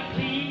that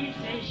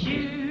pleases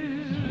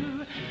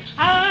you.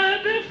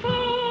 Abba,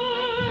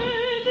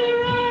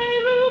 Father,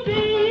 I will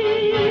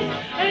be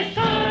a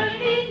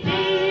son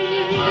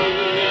indeed.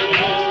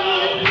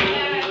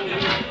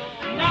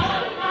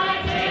 Not my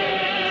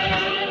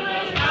will,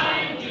 but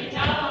thine be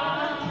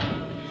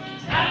done,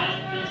 that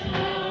the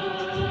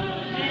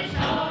fullness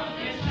of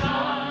your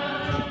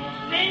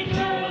Son may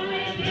dwell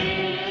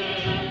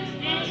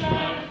within this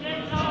life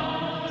that I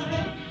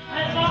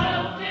have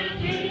offered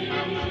thee,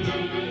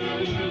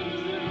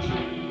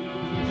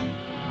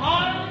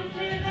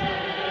 until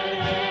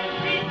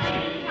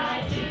everything I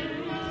do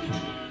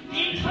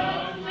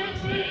becomes a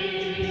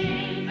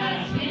thing that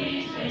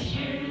pleases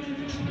you.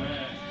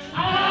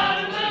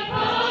 Abba,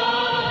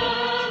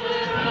 Father, I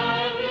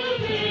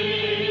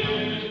will be a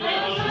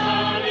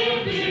son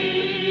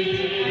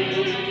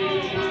indeed.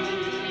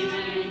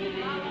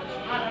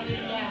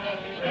 Hallelujah.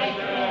 Thank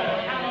you, Lord.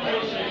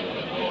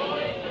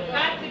 Hallelujah.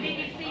 That's the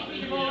biggest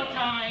secret of all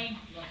time,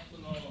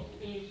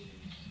 is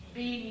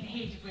being in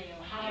His will.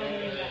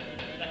 Hallelujah.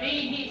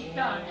 Being His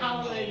Son.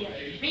 Hallelujah.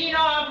 Being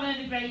I've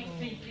learned a great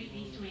secret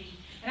this week,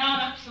 and I'm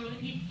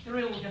absolutely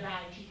thrilled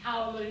about it.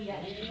 Hallelujah.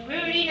 We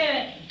were in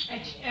a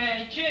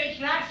church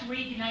last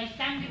week, and they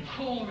sang a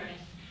chorus.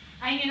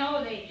 And you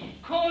know, the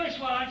chorus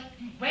was,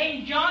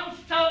 when John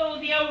saw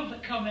the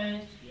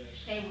overcomers,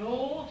 they were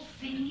all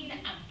singing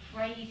and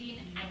praising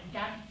and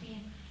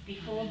dancing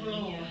before the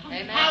Lord.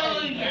 Amen.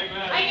 Hallelujah.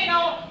 Amen. And you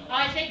know,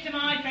 I said to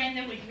my friend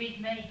that was with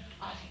me,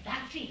 I said,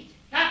 that's it.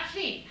 That's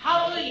it.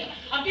 Hallelujah.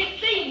 I've just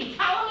seen it.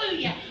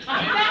 Hallelujah. I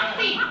said, that's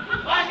it. I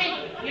said,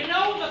 you're an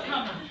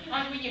overcomer. I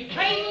said, when you're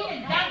praising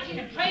and dancing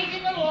and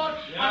praising the Lord,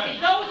 I said,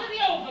 those are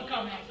the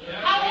overcomers.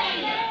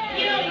 Hallelujah.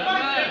 You know,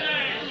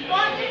 he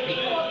wanted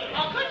before. I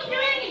couldn't do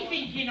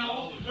anything, you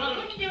know. I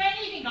couldn't do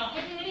anything. I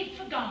couldn't live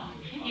for God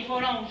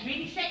before I was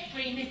really set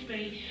free in the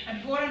Spirit,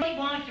 and before I really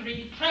wanted to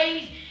really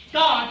praise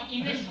God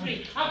in the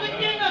Spirit. I couldn't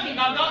do nothing.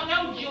 I got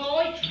no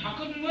joy. I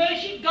couldn't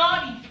worship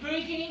God in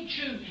spirit and in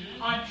truth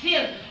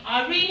until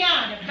I really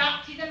had a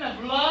baptism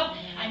of love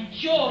and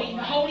joy in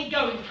the Holy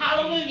Ghost.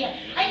 Hallelujah.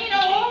 And you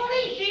know, all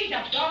these years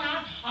I've gone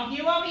on, I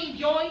knew I've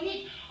enjoyed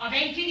it, I've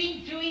entered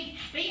into it,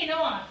 but you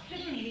know,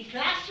 suddenly this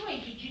last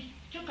week it just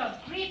took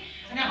a grip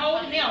and a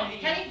hold of me. I was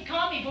telling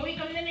Carl before we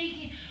come to the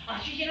meeting, I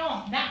said, you know,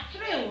 I'm that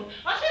thrilled.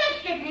 I said,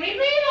 I've suddenly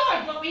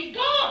realised what we've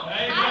got.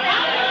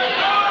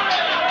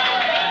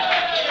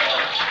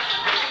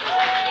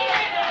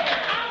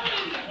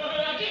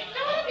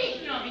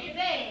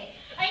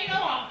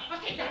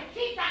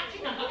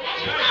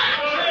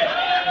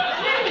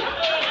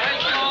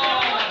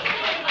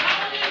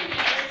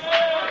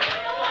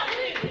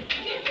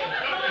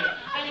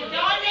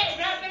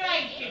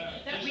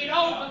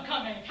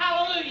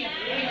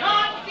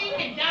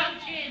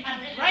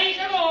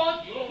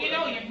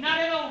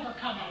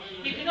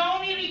 You can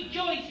only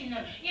rejoice in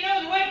them. You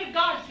know, the Word of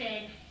God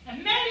said, a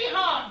merry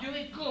heart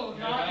doeth good,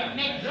 like a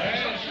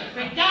medicine.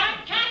 But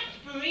downcast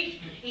spirit,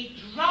 it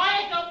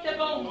dries up the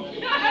bones.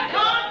 You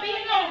can't be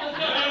an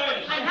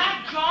overcomer and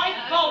have dry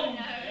bones.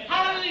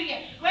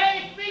 Hallelujah. Where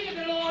the Spirit of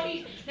the Lord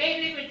is, there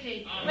is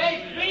liberty. Where the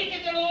Spirit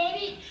of the Lord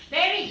is,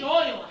 there is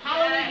oil.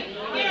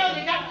 Hallelujah. You know,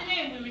 this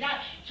afternoon we were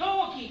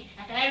talking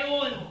about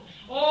oil.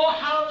 Oh,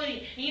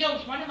 hallelujah. You know,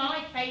 it's one of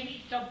my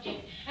favourite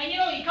subjects. And you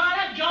know, you can't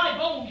have dry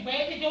bones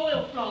where there's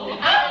oil flowing.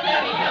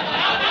 Hallelujah.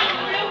 That's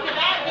true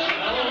about this.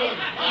 Hallelujah.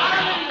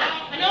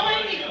 And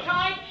all this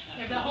time,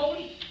 there's the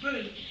Holy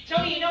Spirit.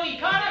 So, you know, you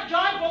can't have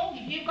dry bones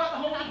if you've got the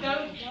Holy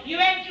Ghost. You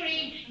enter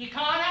in, you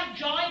can't have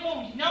dry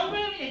bones. No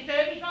room in a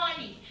service like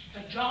this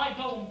for dry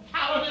bones.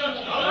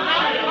 Hallelujah.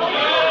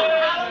 Hallelujah.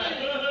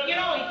 Hallelujah. You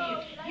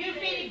know, if you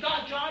feel you've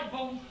got dry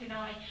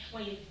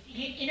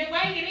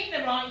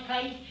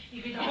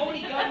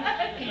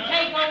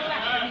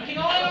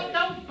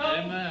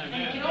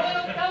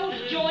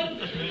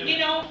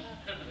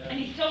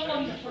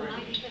don't want his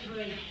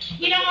 43.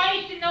 You know, I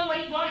used to know what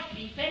it was to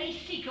be very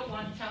sick at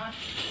one time.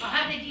 I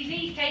had the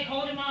disease take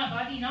hold of my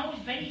body, and I was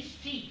very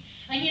sick.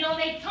 And you know,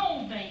 they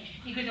told me,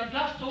 because I'd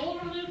lost all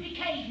the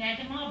lubrication out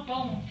of my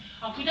bones,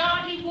 I could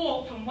hardly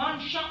walk from one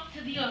shop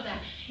to the other.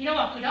 You know,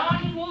 I could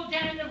hardly walk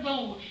down the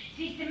road.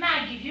 Sister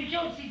Maggie, if you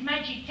told Sister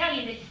Maggie, tell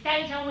you the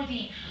state I was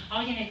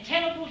in a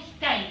terrible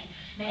state.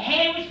 My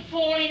hair was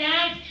falling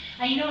out,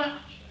 and you know,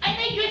 and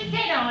they just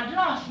said I'd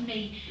lost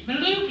my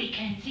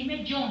lubricants in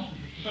my joints.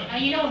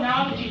 And you know,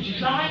 now I was just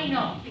drying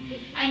up.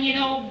 And you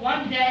know,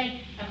 one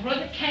day a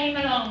brother came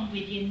along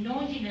with the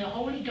anointing of the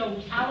Holy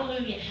Ghost,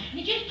 hallelujah. And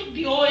he just took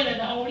the oil of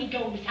the Holy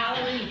Ghost,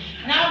 hallelujah.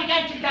 Now we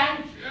began to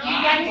dance, you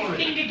began to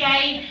sing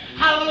again,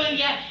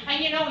 hallelujah.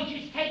 And you know, it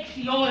just takes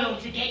the oil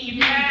to get you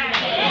moving.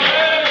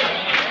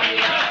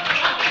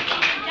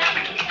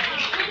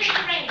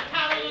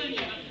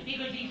 Hallelujah,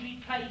 because he's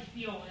replaced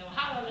the oil,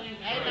 hallelujah.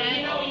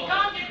 You know, you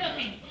can't do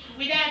nothing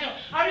without oil.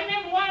 I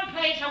remember one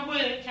place I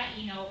worked at,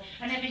 you know,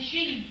 and the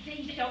machine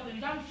seized up. We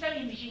was on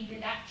sewing machines at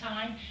that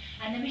time,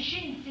 and the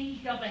machine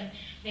seized up, and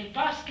the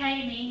boss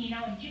came in, you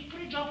know, and just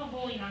put a drop of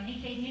oil on.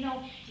 He said, you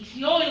know, it's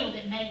the oil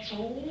that makes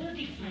all the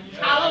difference.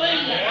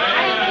 Hallelujah.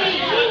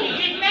 And it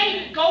just made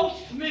it go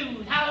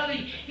smooth.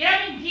 Hallelujah. If you're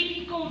having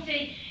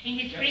difficulty in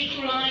your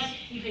spiritual life,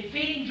 if you're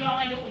feeling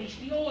dried up, well, it's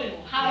the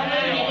oil.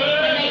 Hallelujah.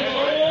 It makes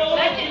all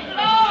the difference.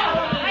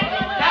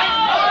 That's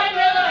my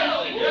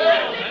revelation.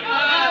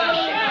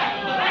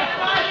 That's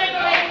my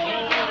revelation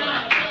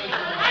tonight.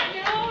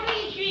 After all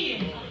these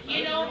years,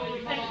 you know,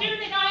 as soon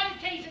as I had a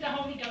taste of the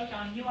Holy Ghost, I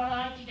knew I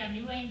liked it, I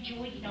knew I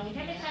enjoyed it, I was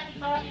never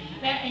satisfied.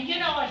 And you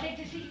know, I said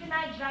to Sister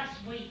Madge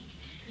last week,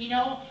 you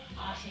know,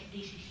 I said,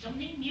 this is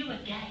something new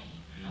again.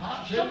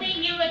 Something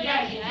new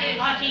again.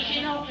 I said,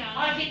 you know,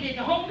 I said, there's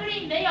a hunger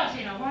in me. I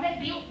said, I want to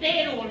be up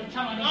there all the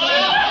time.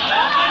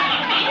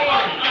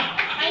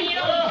 And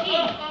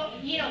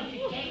you know,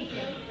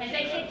 together, as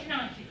I said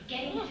tonight,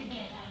 getting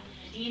together,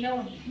 you know,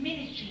 in his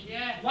ministry,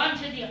 one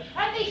to the other.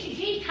 And this is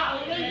it,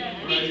 hallelujah.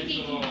 This is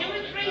it, in 2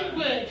 or 3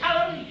 words,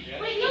 hallelujah.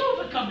 We're the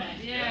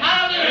overcomers.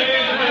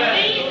 Hallelujah.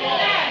 These are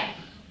there.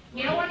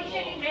 You know what he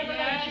said in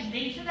Revelation?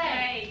 These are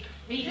there.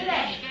 These are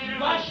there.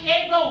 Wash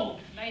their robes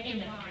in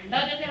the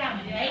blood of the Lamb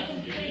and make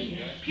them clean,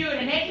 pure.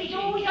 And everybody's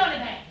always on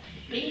about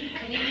being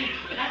clean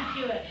and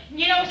pure.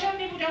 You know, some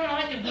people don't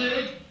like the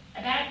word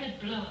about the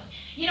blood.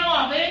 You know,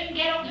 I've heard them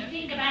get up and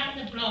think about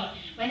the blood.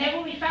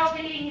 Whenever we felt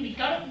anything, we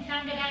got up and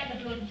sang about the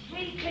blood. It's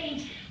really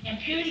clean and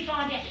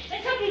purified.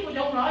 And some people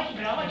don't like it,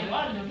 but I do.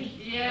 I love it.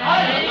 I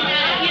love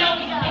it. You know,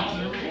 because it makes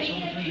you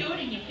clean and pure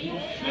and you feel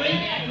free.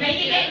 And then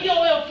you get the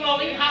oil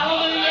flowing.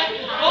 Hallelujah.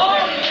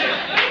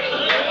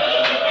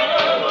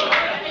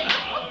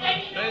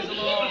 Praise the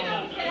Lord.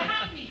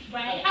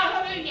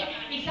 Hallelujah.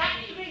 It's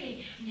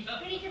actually the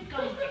Spirit of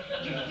God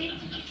just seems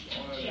to just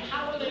touch you.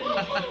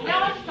 Hallelujah. Now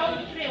I'm so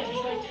thrilled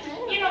because,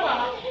 you know what,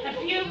 a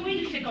few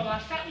weeks ago I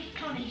sat with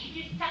Connie,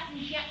 she just sat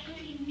and she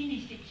absolutely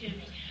ministered to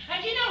me.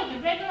 And you know, the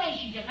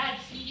revelations I've had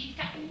since she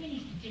sat and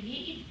ministered to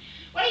me,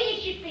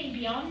 it's just been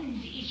beyond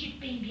me.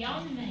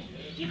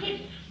 You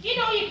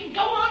can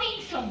go on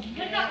in something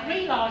and not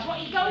realise what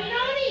you're going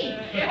on in.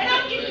 And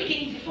I'm just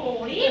beginning to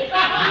fall in. And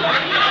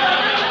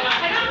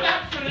I'm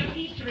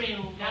absolutely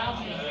thrilled, aren't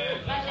I?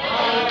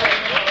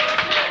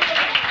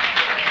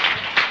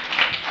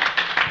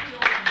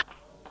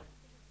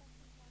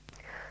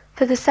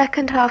 For the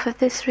second half of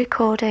this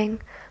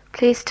recording,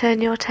 please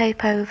turn your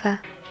tape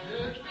over.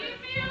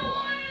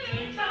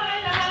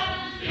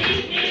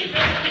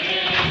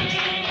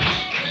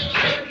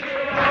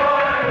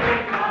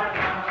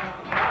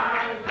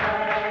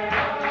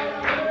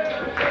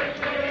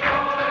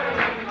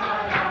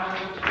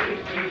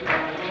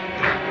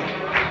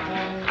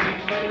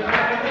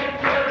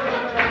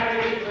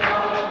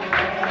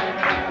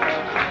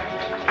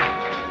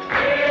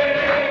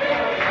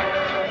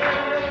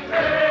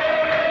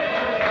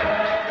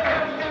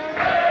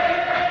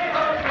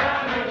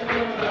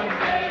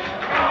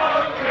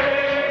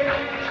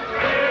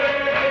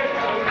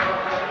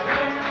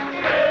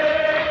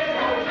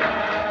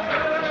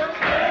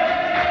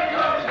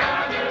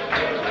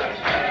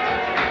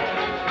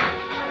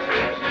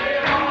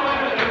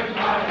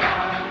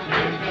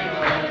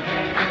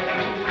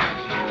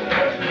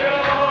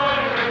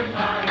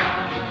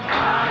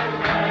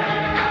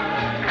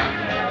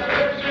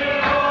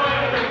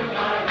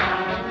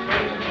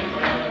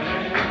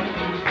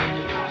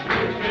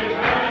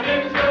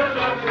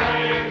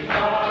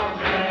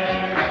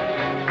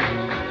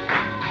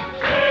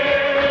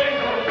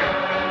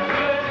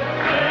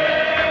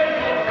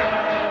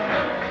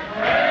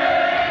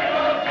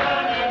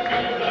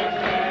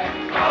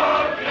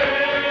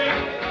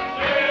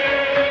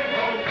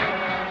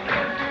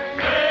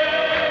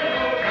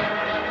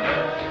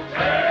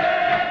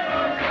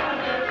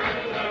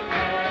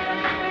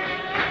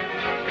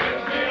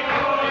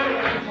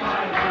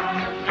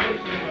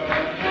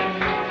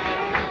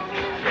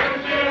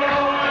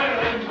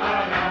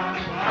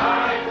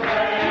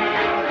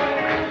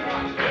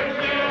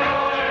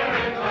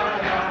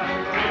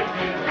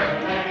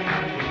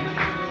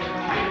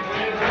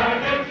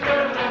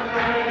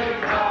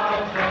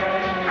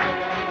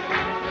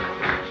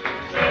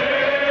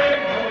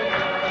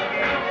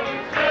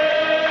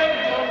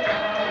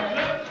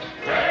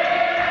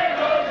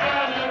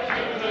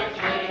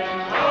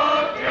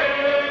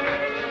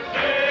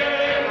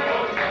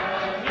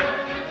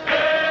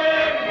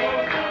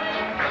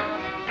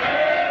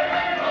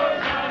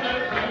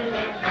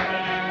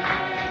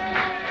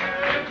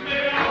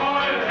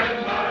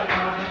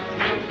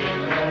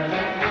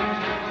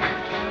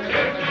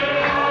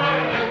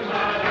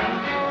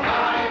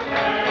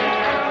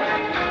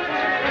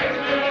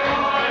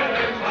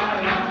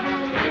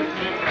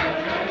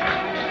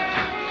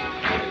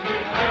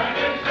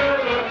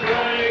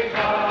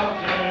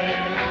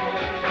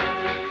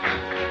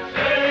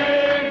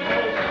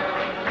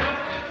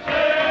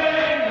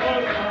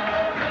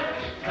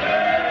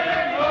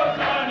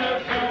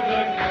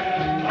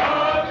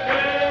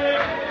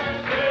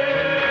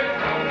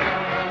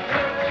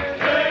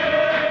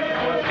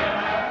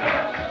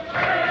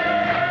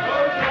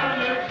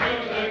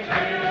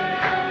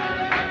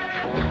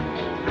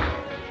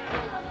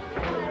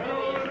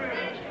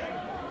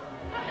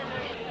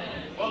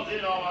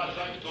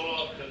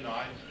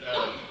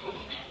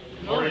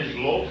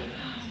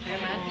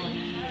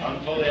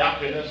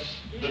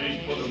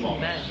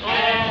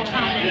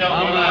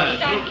 when I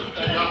stood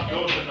at that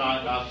door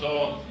tonight, I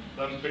saw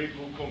them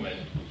people coming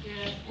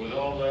with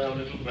all their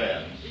little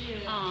bairns.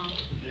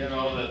 You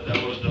know, that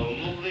there was a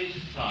lovely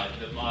sight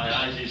that my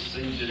eyes has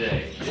seen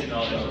today. You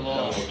know, there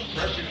were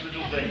precious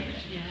little things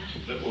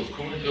that were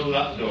coming through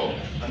that door.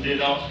 And you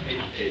know,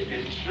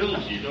 it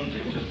thrills you, doesn't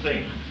it, to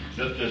think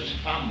that there's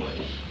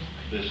families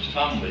that's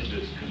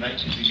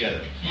connected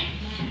together.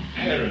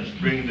 Parents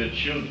bring their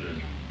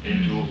children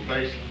into a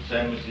place the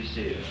same as this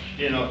here.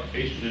 You know,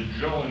 it's the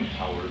drawing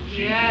power of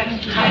Jesus.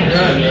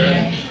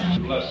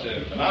 Bless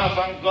him. And I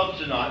thank God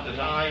tonight that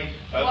I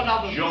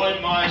have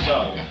joined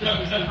myself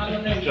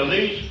to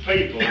these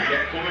people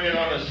that come in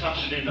on a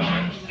Saturday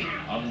night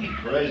and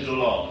praise the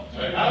Lord.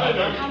 I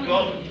thank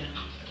God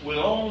with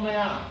all my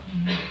heart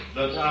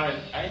that I've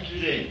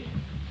entered in,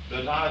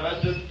 that I've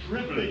had the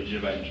privilege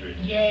of entering.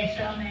 Yes,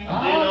 amen. You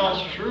know,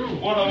 that's true.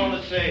 What I want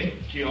to say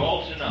to you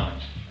all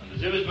tonight, and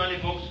there's as many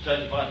folks to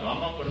testify to, I'm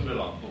not going to be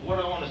long, but what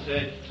I want to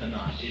say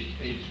tonight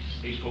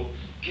is called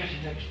get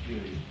an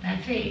experience.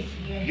 That's it.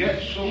 Yes.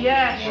 Get something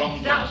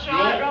from that's God.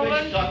 right, Don't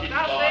Roland. be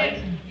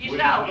satisfied with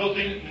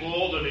nothing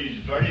more than His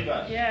very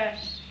best.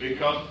 Yes.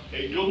 Because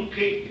it doesn't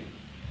keep you.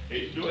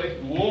 It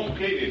won't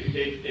keep you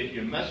if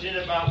you're messing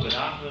about with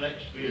half an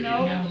experience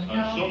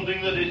and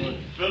something that is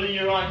filling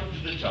you right up to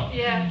the top.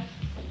 Yes.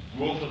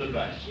 Go for the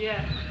best.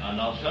 Yes.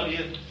 And I'll tell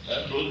you,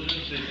 brothers and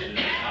sisters,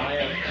 I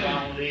have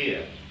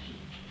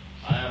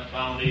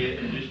found here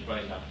in this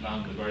place, I've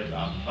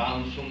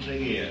found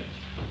something here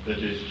that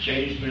has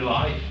changed my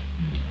life.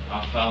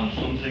 I've found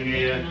something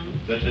here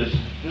that has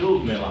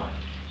filled my life.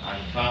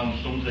 I've found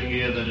something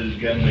here that has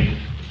given me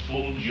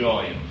full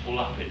joy and full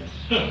happiness.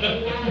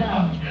 And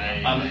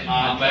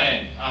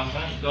I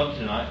thank God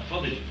tonight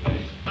for this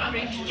place.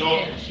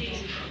 So,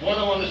 what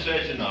I want to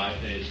say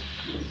tonight is,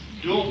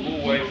 don't go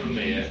away from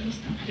here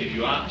if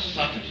you aren't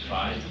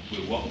satisfied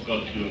with what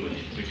God's doing with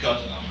you.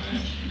 Because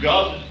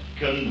God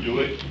can do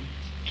it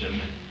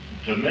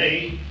to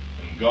me,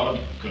 and God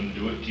can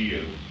do it to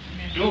you.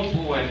 Don't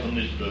go away from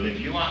this building.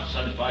 If you aren't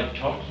satisfied,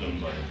 talk to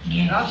somebody.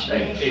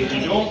 If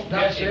you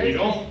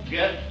don't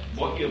get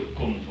what you've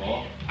come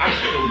for,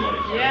 ask somebody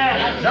for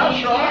it.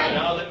 That's right.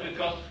 Now that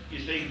because you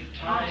see,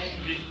 time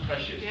is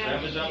precious.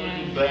 Same as our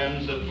little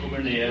bairns that come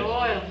in here.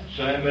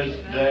 Same as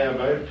they are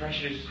very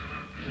precious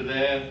to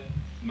their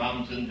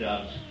mums and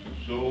dads.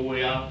 So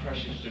we are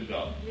precious to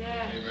God.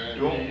 Yes.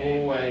 Don't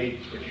go away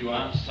if you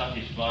aren't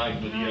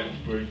satisfied with the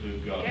experience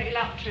with God. Get your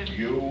lap trimmed.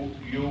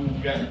 You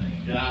get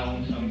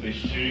down and be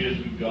serious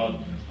with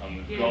God,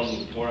 and God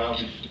will pour out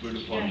His Spirit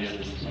upon you,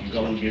 and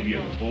God will give you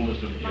a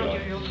fullness of joy.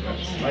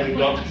 May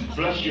God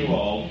bless you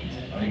all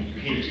and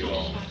keep you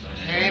all.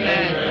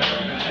 Amen.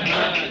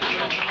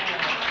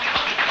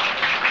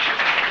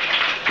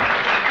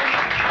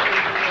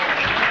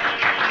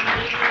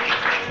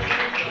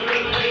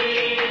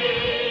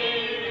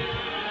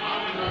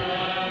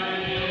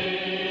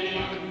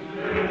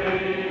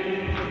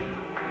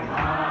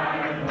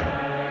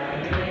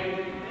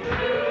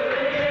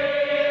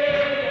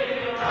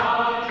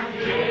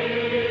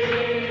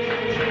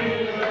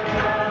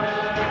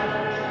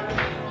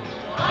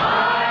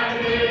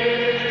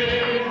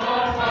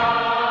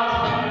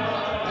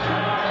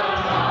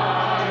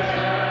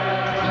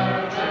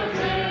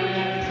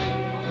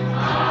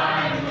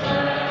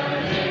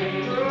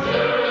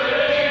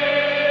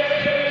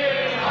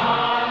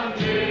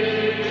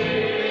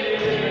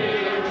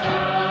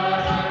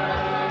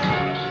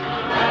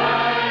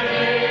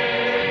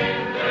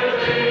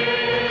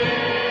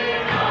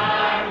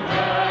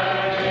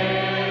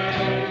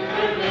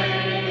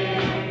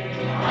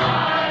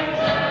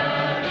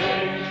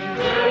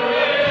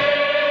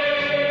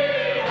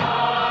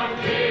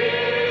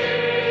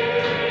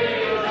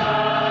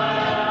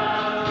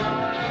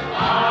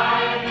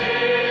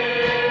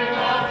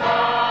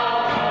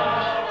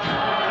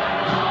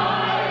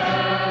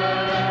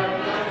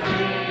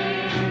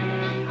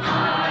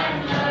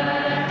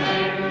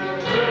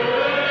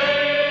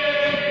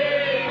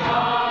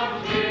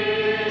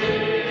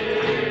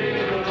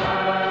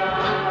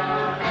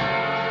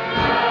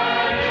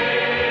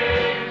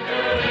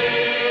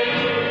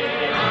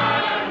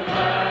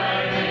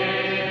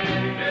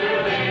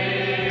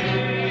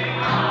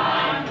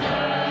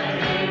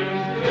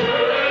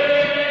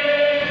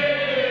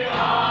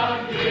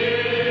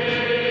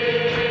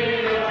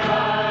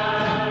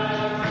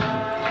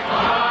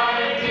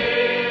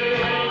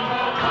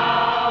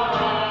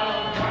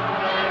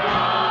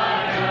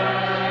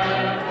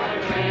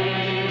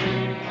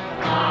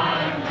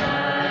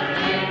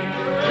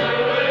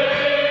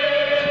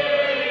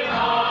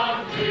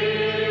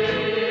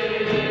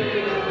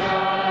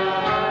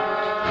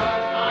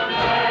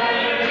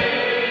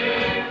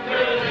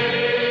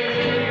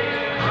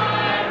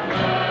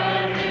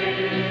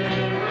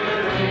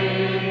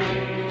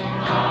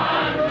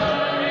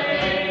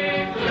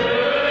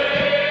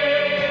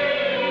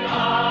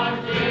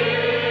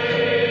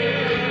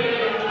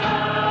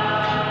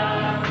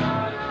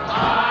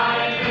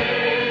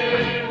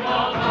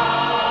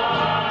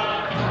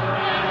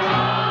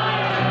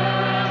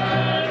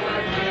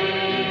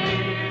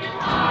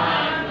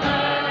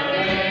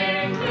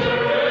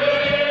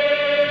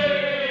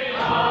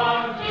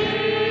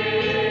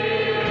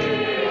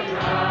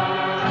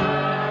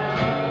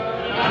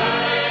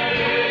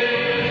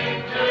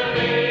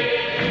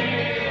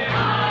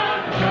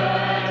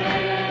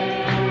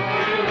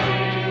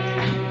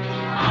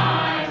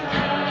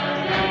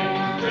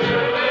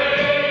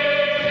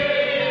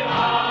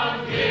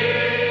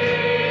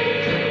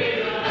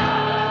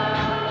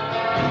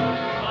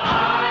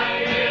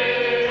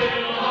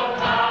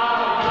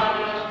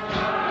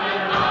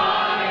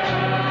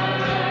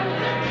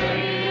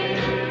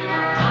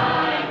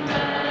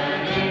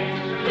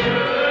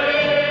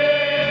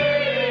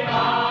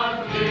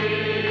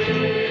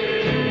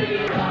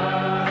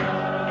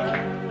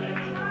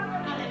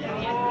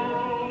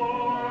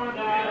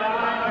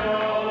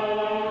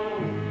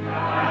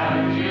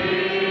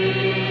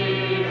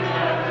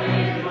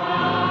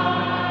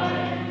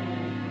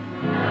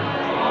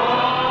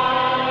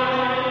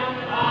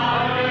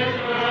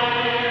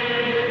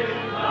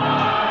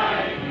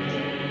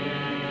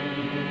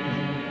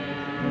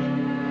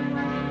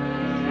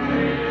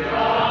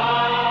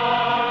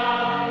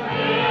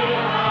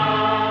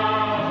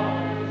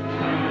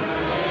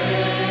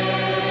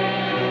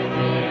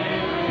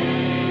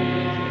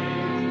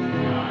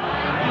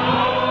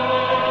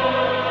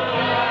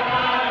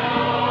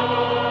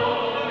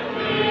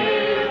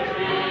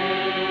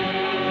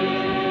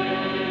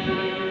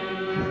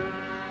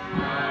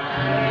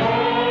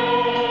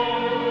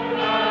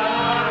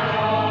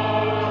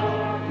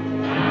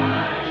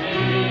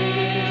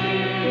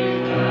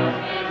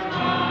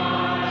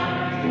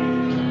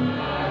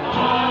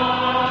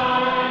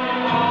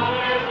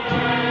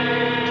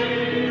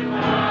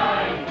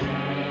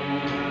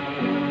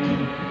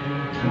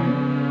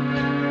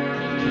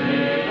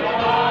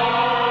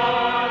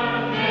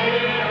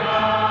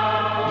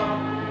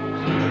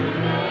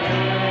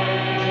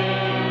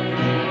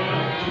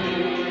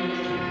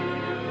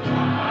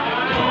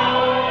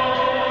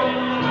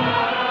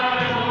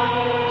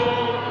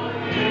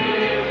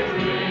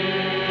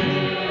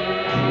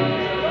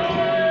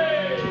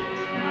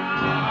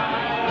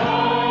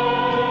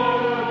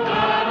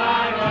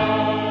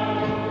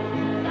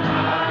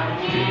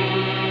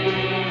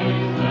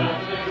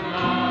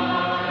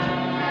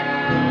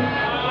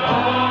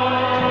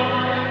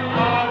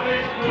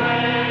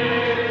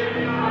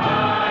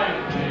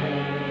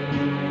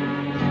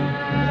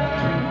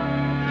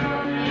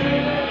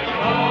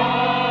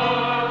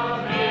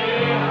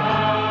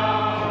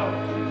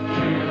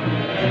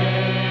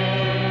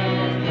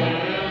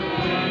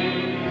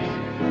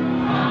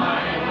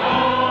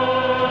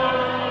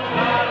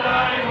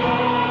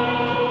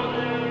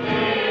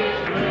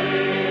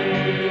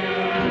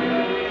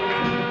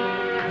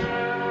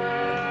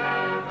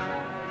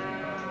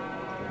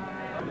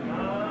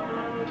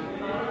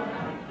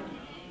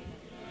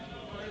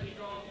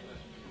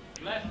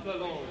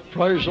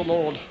 Praise the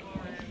Lord.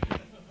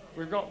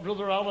 We've got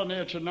Brother Alan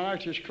here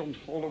tonight. He's come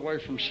all the way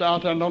from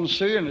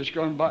Southend-on-Sea and he's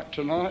going back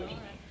tonight.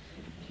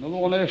 Another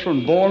one here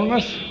from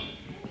Bournemouth.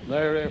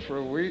 They're here for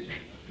a week.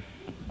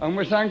 And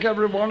we thank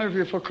every one of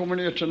you for coming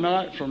here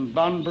tonight from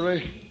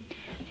Banbury,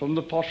 from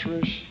the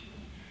Potteries,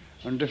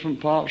 and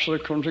different parts of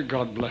the country.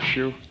 God bless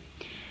you.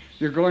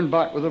 You're going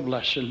back with a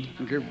blessing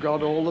and give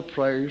God all the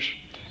praise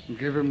and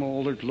give him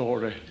all the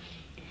glory.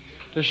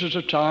 This is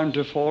a time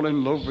to fall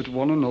in love with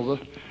one another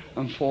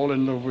and fall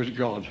in love with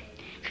God.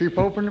 Keep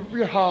open up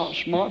your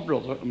hearts, my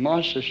brother and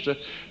my sister.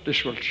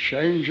 This will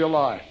change your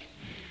life.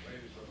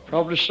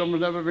 Probably some have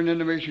never been in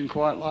a meeting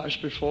quite like this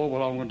before.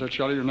 Well, I'm going to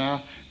tell you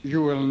now,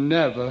 you will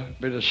never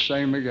be the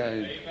same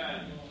again.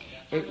 Amen.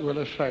 It will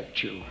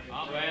affect you.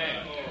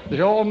 Amen. The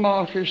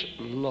hallmark is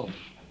love.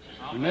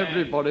 Amen. And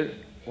everybody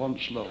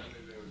wants love.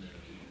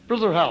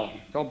 Brother Hal,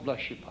 God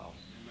bless you, pal.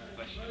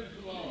 Bless you.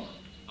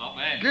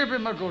 Amen. Give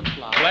him a good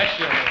clap. Bless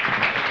you.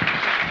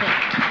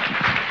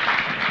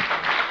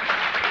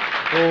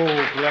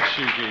 Oh, bless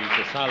you,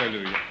 Jesus.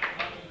 Hallelujah.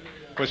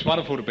 Well, it's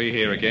wonderful to be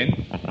here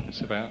again. It's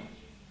about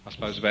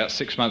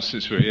 6 months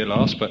since we were here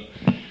last, but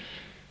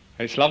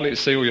it's lovely to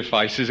see all your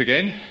faces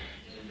again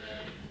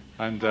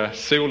and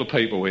see all the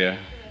people here.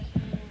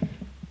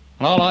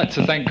 And I like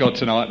to thank God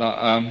tonight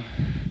that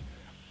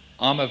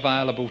I'm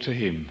available to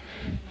him.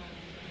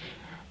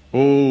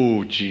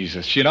 Oh,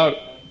 Jesus. You know,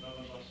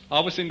 I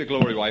was in the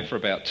Glory Way for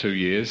about 2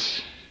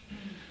 years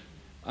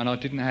and I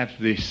didn't have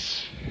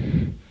this.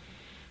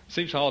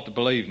 Seems hard to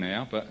believe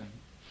now, but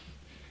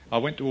I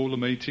went to all the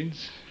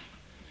meetings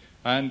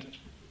and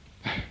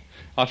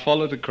I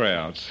followed the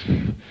crowds,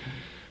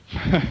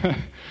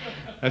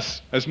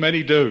 as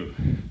many do.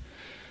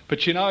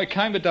 But you know, it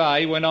came a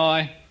day when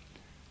I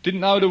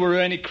didn't know there were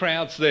any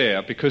crowds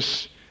there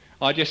because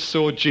I just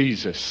saw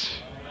Jesus.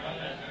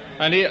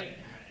 And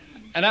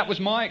that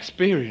was my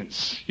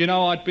experience. You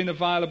know, I'd been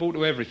available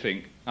to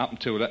everything up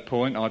until that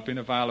point. I'd been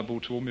available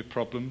to all my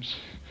problems.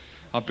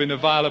 I'd been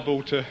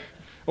available to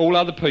all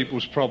other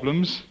people's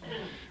problems.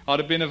 I'd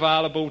have been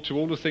available to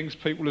all the things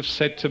people have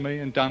said to me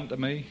and done to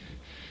me.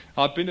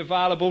 I'd been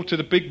available to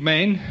the big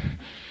men.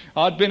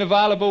 I'd been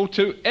available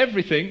to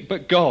everything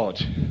but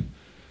God.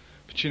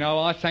 But you know,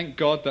 I thank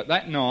God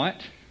that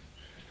night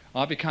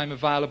I became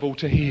available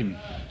to him.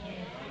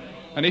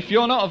 And if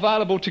you're not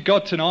available to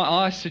God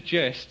tonight, I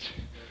suggest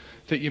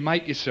that you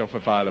make yourself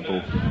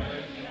available.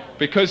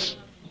 Because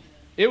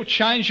it'll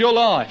change your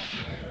life.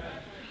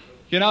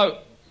 You know,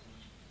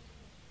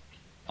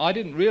 I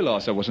didn't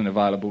realise I wasn't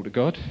available to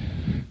God.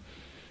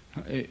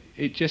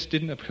 It just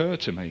didn't occur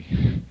to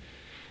me.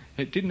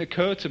 It didn't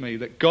occur to me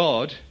that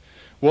God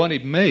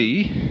wanted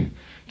me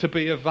to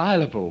be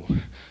available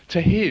to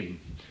him.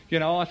 You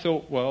know, I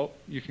thought, well,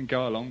 you can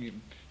go along.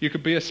 You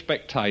could be a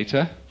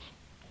spectator.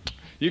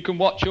 You can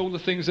watch all the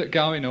things that are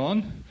going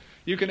on.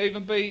 You can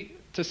even be,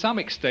 to some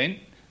extent,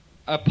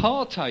 a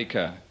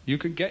partaker. You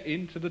can get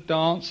into the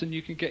dance and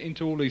you can get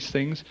into all these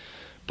things.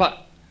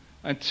 But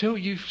until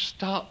you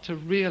start to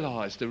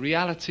realise the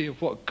reality of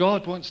what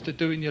God wants to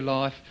do in your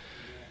life,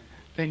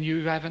 then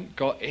you haven't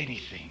got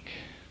anything.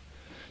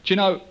 Do you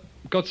know,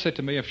 God said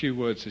to me a few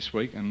words this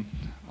week, and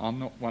I'm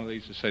not one of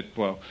these who said,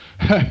 well,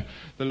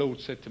 the Lord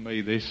said to me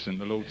this and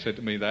the Lord said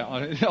to me that.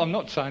 I'm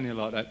not saying it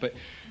like that, but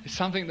it's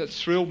something that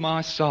thrilled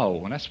my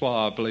soul, and that's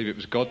why I believe it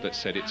was God that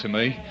said it to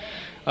me.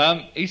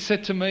 He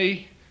said to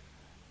me,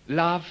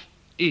 love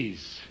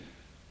is.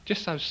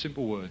 Just those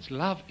simple words.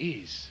 Love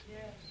is. Yes.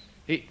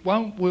 It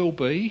won't will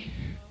be.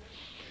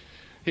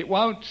 It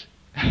won't.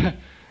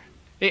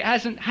 It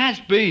has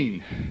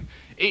been.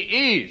 It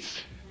is.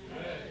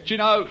 Do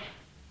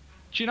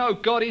you know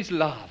God is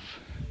love?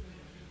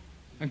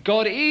 And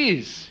God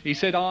is. He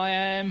said, I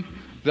am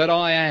that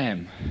I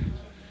am.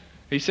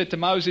 He said to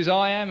Moses,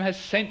 I am has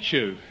sent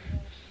you.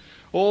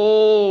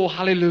 Oh,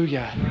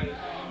 hallelujah.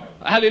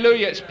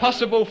 Hallelujah. It's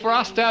possible for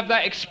us to have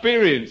that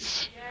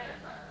experience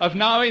of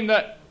knowing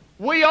that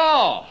we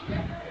are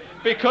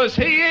because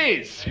he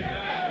is.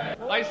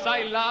 They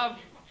say love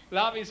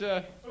is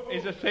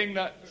a thing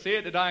that's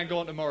here today and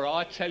gone tomorrow.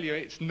 I tell you,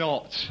 it's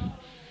not.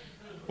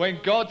 When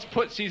God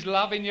puts his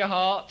love in your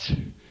heart,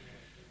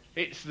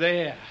 it's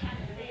there.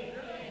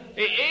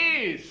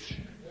 It is.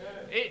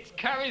 It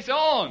carries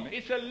on.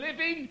 It's a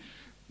living,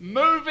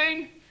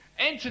 moving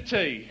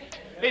entity.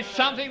 It's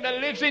something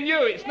that lives in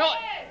you. It's not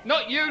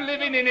you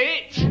living in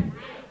it.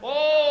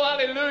 Oh,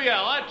 hallelujah.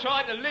 I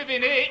tried to live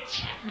in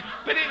it,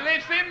 but it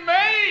lives in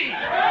me.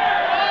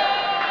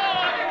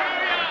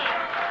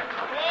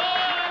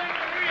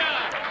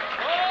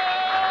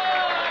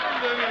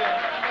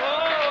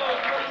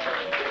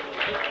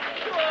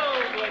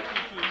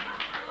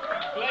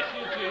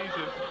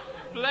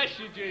 Bless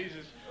you,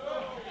 Jesus.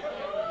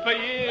 For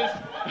years,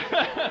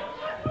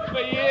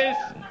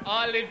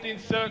 I lived in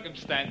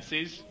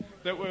circumstances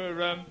that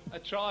were a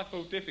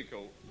trifle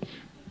difficult.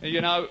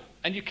 You know,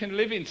 and you can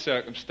live in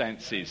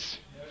circumstances.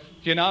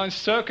 You know, and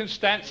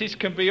circumstances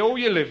can be all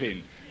you live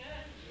in.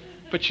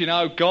 But you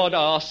know, God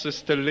asks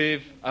us to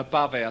live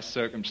above our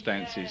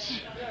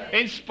circumstances,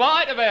 in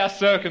spite of our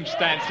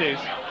circumstances.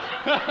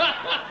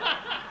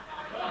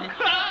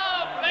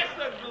 Oh, bless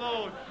the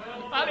Lord.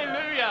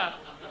 Hallelujah.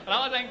 And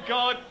I thank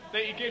God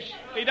that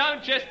He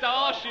don't just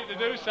ask you to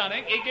do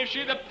something, He gives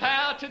you the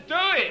power to do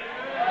it.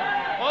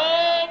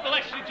 Oh,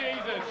 bless you,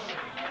 Jesus.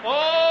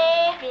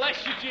 Oh,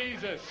 bless you,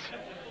 Jesus.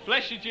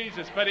 Bless you,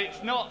 Jesus. But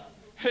it's not,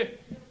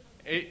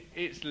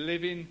 it's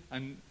living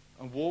and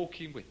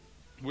walking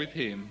with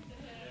Him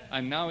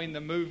and knowing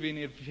the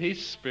moving of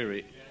His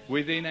Spirit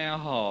within our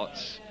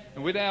hearts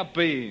and with our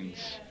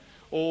beings.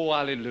 Oh,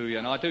 hallelujah.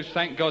 And I do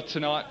thank God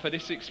tonight for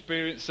this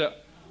experience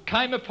that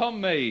came upon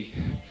me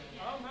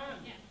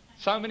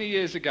so many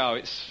years ago.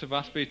 It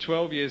must be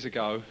 12 years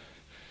ago.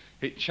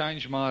 It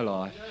changed my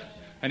life.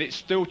 And it's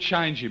still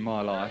changing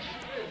my life.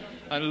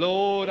 And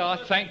Lord, I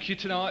thank you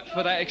tonight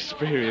for that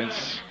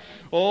experience.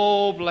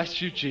 Oh,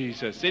 bless you,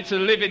 Jesus. It's a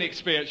living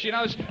experience. You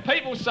know,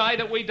 people say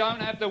that we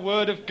don't have the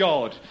Word of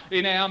God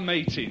in our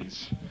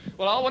meetings.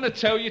 Well, I want to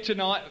tell you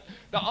tonight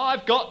that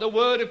I've got the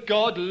Word of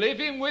God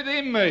living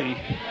within me.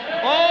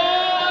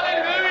 Oh,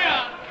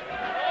 hallelujah!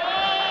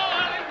 Oh,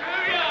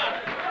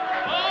 hallelujah!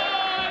 Oh,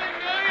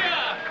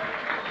 hallelujah!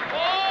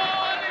 Oh,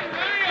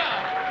 hallelujah!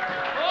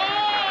 Oh,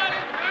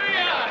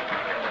 hallelujah!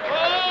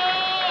 Oh,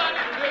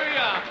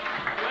 hallelujah!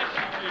 Bless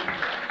you,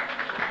 Jesus.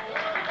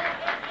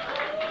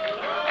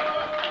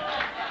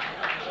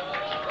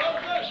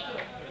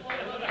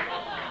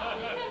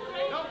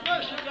 God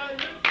bless you,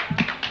 David.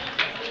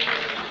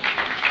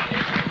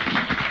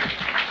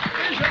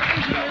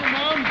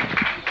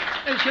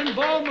 It's in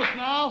Bournemouth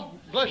now.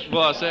 Bless you.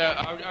 Well, I say,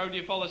 how do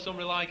you follow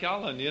somebody like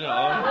Alan, you know?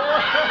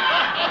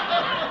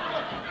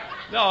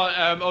 No,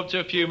 up to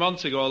a few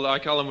months ago,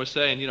 like Alan was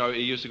saying, you know,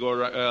 he used to go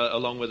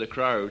along with the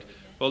crowd.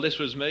 Well, this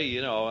was me,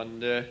 you know,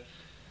 and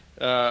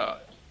I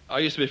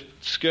used to be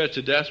scared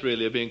to death,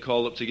 really, of being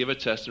called up to give a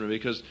testimony,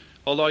 because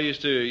although I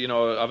used to, you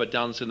know, have a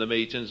dance in the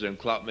meetings and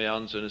clap my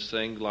hands and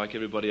sing like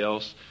everybody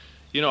else,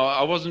 you know,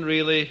 I wasn't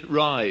really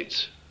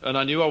right, and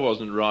I knew I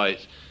wasn't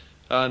right.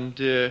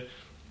 And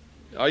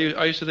I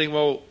used to think,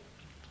 well,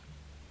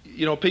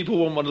 you know, people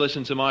won't want to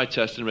listen to my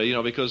testimony, you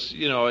know, because,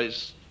 you know,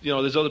 it's, you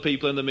know, there's other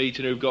people in the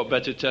meeting who've got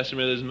better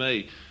testimony than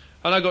me.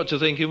 And I got to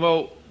thinking,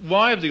 well,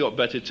 why have they got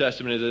better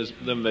testimony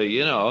than me,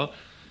 you know?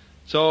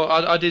 So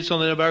I did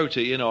something about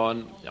it, you know,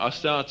 and I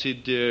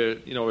started,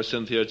 you know, with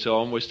Cynthia at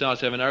home, we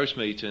started having house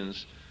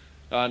meetings.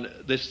 And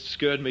this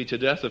scared me to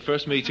death. The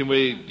first meeting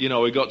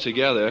we got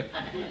together,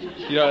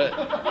 you know,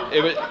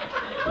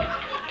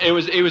 it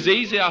was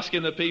easy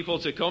asking the people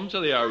to come to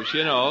the house,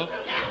 you know.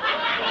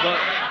 But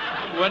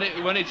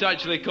when it's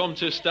actually come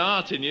to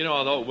starting, you know,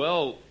 I thought,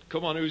 well,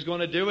 come on, who's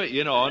going to do it,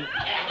 you know?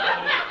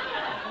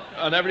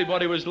 And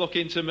everybody was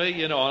looking to me,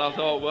 you know, and I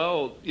thought,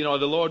 well, you know,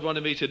 the Lord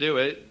wanted me to do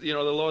it. You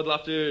know, the Lord will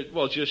have to,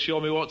 well, just show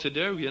me what to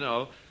do, you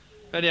know.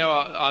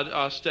 Anyhow,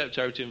 I stepped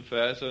out in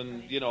faith,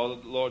 and, you know,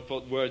 the Lord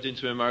put words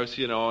into my mouth,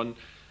 you know, and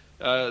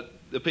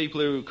the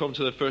people who come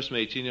to the first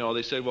meeting, you know,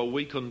 they said, well,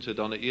 we couldn't have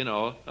done it, you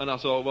know. And I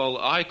thought, well,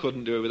 I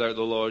couldn't do it without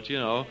the Lord, you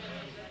know.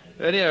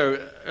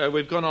 Anyhow,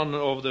 we've gone on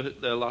over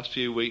the last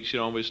few weeks, you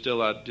know, and we've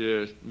still had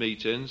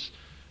meetings.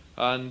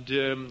 And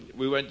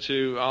we went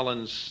to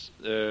Alan's,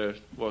 a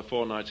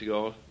fortnight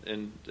ago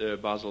in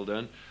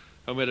Basildon,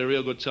 and we had a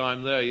real good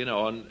time there, you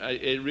know, and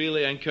it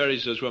really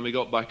encouraged us when we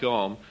got back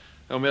home.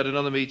 And we had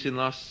another meeting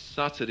last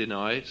Saturday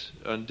night,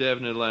 and Dave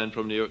and Elaine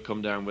from New York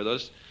come down with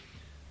us.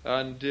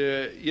 And,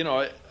 you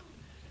know,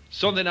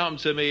 something happened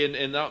to me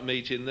in that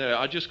meeting there.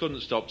 I just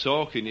couldn't stop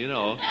talking, you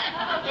know.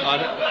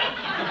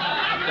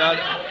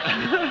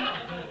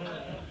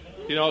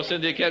 You know,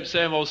 Cindy kept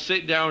saying, well,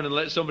 sit down and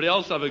let somebody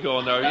else have a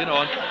go now, you know.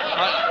 And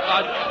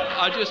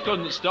I just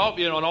couldn't stop,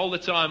 you know, and all the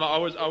time I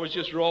was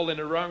just rolling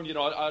around, you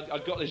know.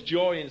 I'd got this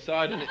joy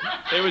inside, and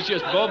it was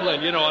just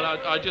bubbling, you know, and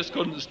I just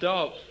couldn't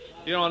stop.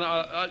 You know, and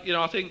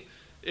I think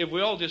if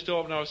we all just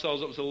open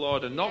ourselves up to the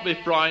Lord and not be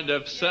frightened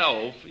of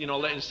self, you know,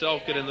 letting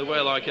self get in the way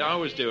like I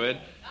was doing,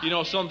 you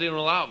know, something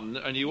will happen,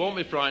 and you won't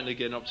be frightened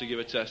again up to give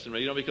a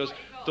testimony, you know, because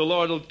the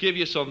Lord will give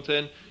you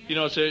something, you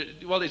know,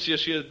 it's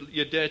just your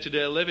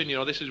day-to-day living, you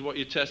know, this is what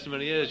your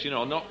testimony is, you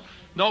know,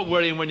 not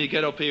worrying when you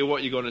get up here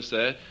what you're going to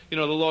say. You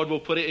know, the Lord will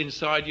put it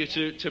inside you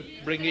to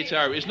bring it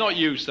out. It's not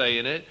you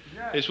saying it,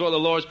 it's what the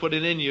Lord's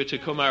putting in you to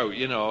come out,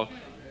 you know.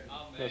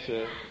 That's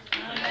it.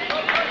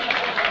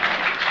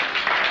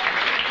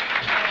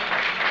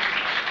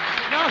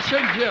 Now,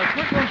 Cynthia,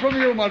 quick one from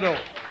you, madam.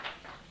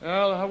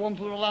 I'll have one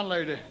for the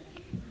landlady.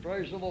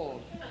 Praise the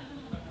Lord.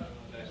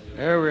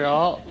 Here we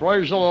are.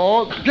 Praise the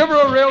Lord. Give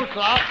her a real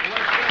clap.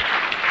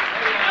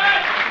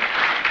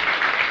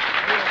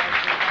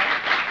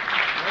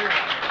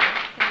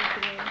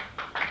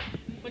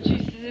 Well,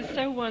 Jesus is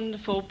so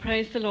wonderful,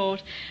 praise the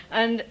Lord.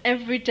 And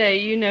every day,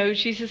 you know,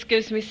 Jesus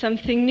gives me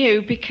something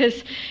new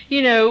because,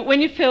 you know,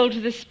 when you're filled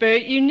with the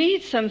Spirit, you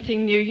need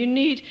something new. You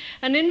need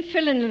an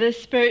infilling of the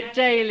Spirit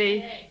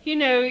daily. You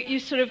know, you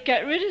sort of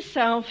get rid of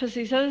self, as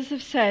these others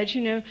have said,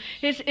 you know.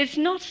 It's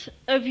not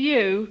of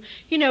you,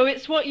 you know,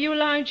 it's what you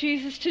allow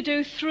Jesus to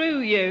do through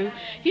you.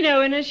 You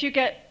know, and as you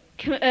get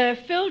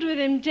filled with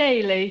him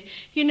daily,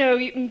 you know,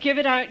 you can give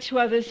it out to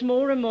others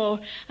more and more.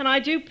 And I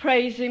do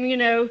praise him, you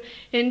know,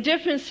 in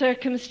different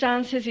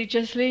circumstances he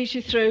just leads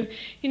you through.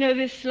 You know,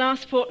 this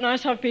last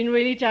fortnight I've been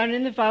really down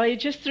in the valley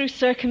just through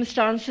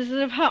circumstances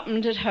that have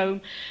happened at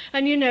home.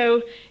 And, you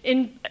know,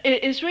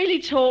 it's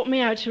really taught me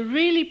how to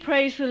really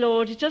praise the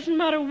Lord. It doesn't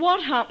matter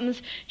what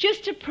happens,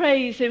 just to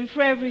praise him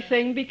for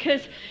everything,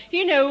 because,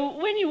 you know,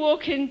 when you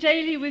walk in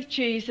daily with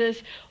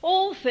Jesus,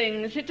 all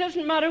things, it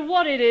doesn't matter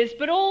what it is,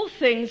 but all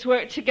things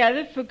work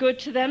together for good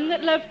to them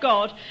that love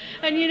God.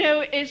 And, you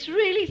know, it's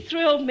really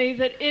thrilled me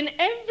that in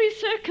every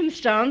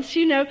circumstance,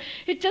 you know,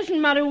 it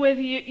doesn't matter whether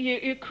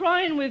you're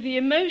crying with the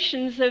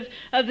emotions of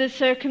the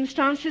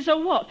circumstances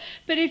or what,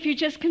 but if you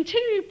just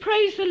continually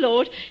praise the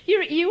Lord,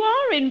 you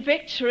are in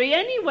victory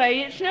anyway.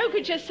 It's no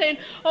good just saying,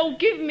 oh,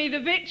 give me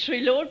the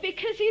victory, Lord,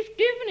 because he's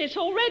given it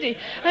already.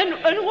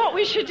 And what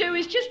we should do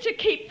is just to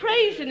keep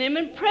praising him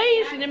and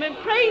praising him and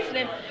praising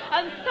him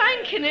and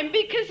thanking him,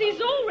 because he's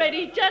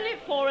already done it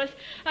for us.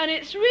 And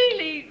it's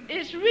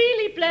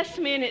really blessed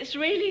me, and it's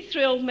really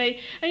thrilled me.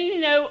 And, you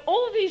know,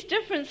 all these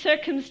different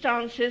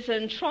circumstances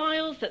and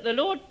trials that the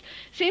Lord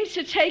seems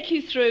to take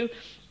you through,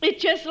 it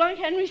just, like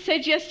Henry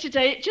said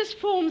yesterday, it just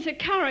forms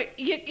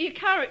your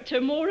character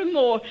more and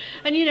more.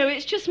 And, you know,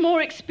 it's just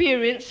more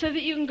experience so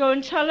that you can go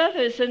and tell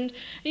others and,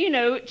 you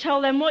know, tell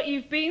them what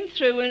you've been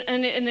through.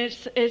 And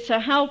it's a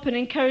help and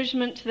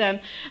encouragement to them.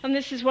 And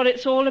this is what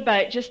it's all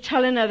about, just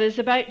telling others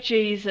about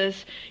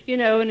Jesus, you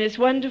know, and his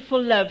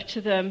wonderful love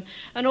to them.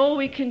 And all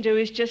we can do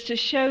is just to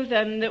show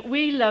them that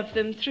we love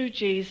them through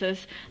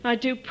Jesus. And I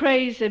do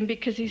praise him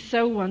because he's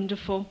so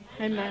wonderful.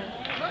 Amen.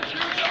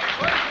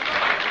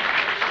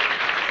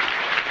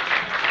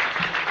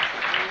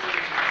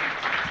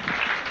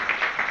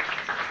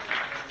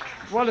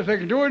 Well, if he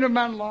can do it in a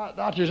man like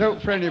that, he's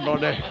hope for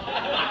anybody.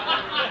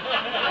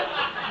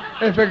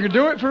 If he can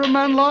do it for a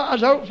man like that,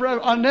 he's hope for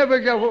everybody. I never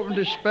give up in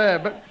despair,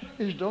 but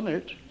he's done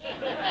it.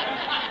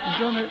 He's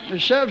done it. He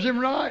serves him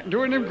right,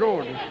 doing him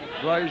good.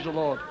 Praise the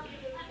Lord.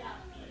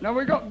 Now,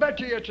 we got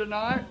Betty here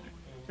tonight.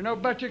 You know,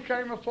 Betty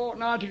came a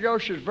fortnight ago.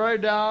 She was very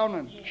down,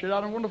 and she'd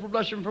had a wonderful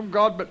blessing from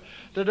God, but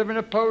they'd have been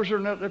opposed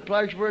her at the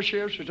place where she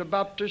is. She's a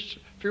Baptist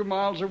a few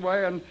miles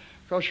away, and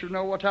because you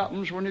know what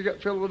happens when you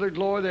get filled with the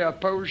glory, they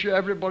oppose you,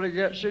 everybody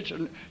gets it,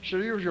 and it's the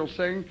usual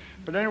thing.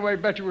 But anyway,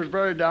 Betty was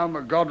very down,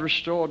 but God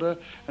restored her.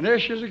 And here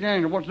she is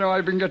again. I want to know how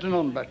you've been getting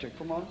on, Betty.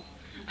 Come on.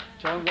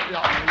 Tell them what the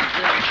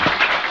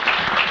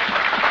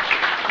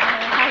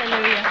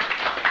Hallelujah.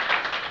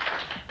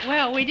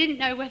 Well, we didn't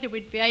know whether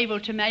we'd be able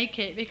to make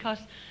it because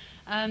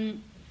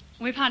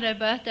we've had a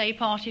birthday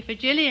party for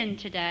Gillian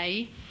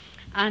today.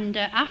 And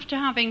after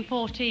having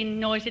 14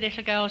 noisy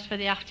little girls for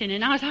the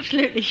afternoon, I was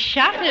absolutely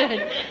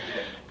shattered.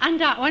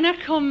 And when I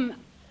come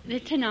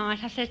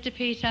tonight, I said to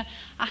Peter,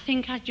 I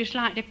think I'd just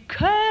like to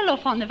curl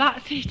up on the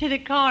back seat of the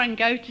car and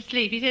go to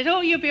sleep. He said,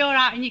 oh, you'll be all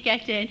right when you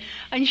get in.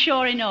 And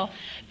sure enough.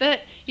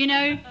 But, you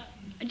know,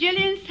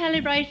 Gillian's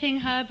celebrating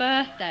her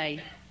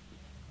birthday.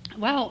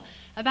 Well,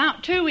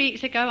 about 2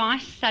 weeks ago, I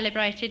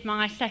celebrated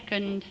my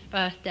second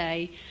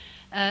birthday,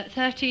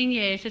 13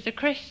 years as a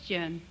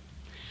Christian.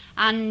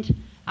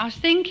 And I was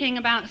thinking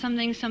about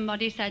something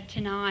somebody said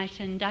tonight,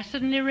 and I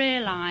suddenly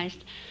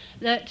realised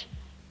that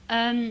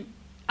I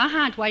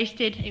had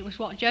wasted, it was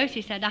what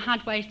Josie said, I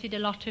had wasted a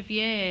lot of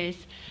years,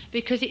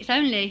 because it's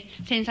only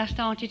since I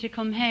started to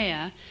come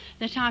here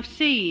that I've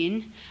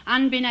seen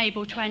and been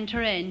able to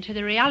enter into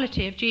the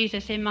reality of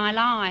Jesus in my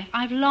life.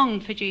 I've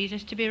longed for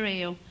Jesus to be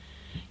real.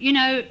 You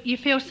know, you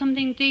feel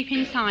something deep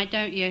inside,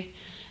 don't you?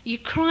 You're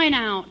crying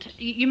out.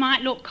 You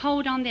might look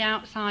cold on the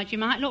outside, you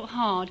might look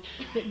hard,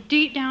 but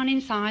deep down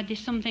inside there's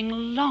something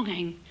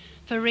longing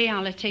for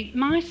reality.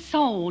 My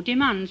soul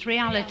demands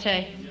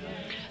reality.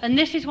 And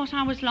this is what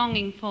I was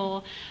longing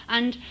for.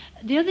 And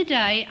the other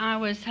day I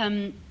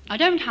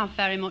don't have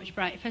very much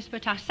breakfast,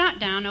 but I sat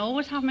down, I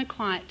always have my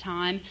quiet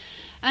time,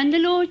 and the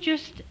Lord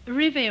just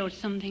revealed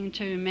something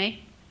to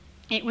me.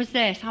 It was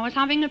this. I was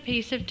having a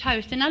piece of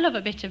toast, and I love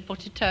a bit of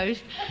buttered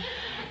toast.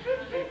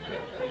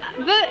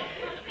 But,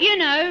 you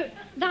know,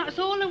 that's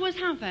all I was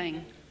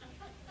having.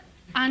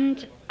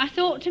 And I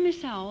thought to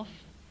myself,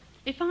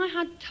 if I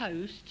had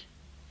toast,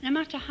 no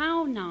matter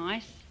how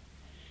nice,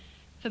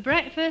 for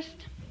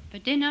breakfast, for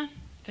dinner,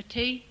 for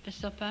tea, for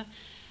supper,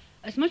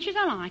 as much as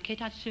I like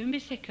it, I'd soon be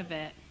sick of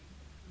it.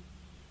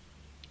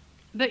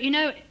 But, you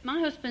know, my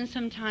husband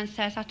sometimes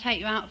says, I'll take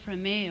you out for a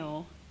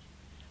meal.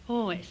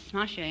 Oh, it's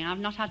smashing. I've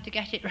not had to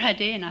get it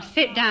ready, and I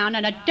sit down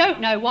and I don't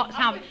know what's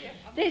happening.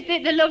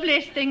 The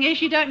loveliest thing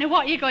is you don't know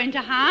what you're going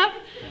to have.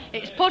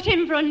 It's put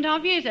in front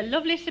of you. It's a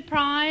lovely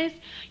surprise.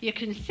 You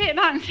can sit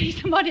back and see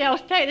somebody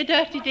else take the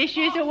dirty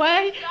dishes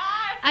away,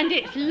 and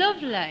it's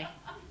lovely.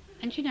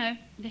 And you know,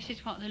 this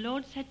is what the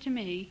Lord said to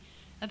me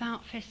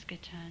about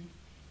Fiskerton.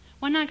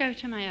 When I go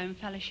to my own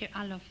fellowship,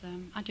 I love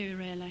them. I do,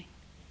 really.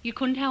 You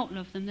couldn't help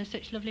love them. They're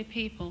such lovely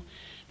people.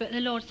 But the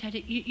Lord said,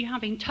 you're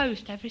having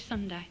toast every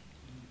Sunday.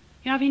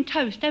 You're having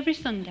toast every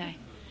Sunday.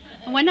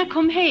 And when I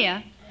come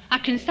here, I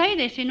can say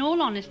this in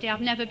all honesty,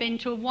 I've never been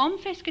to one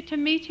Fiskerton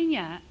meeting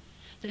yet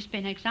that's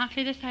been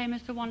exactly the same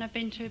as the one I've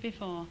been to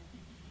before.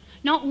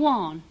 Not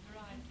one.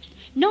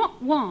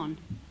 Not one.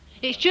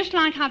 It's just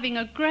like having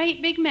a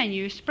great big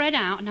menu spread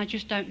out, and I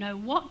just don't know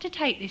what to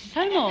take. There's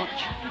so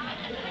much.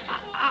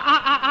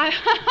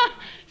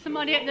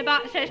 Somebody at the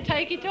back says,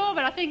 take it all,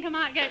 but I think I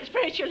might get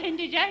spiritual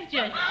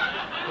indigestion.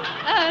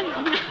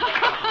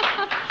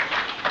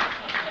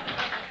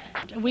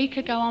 A week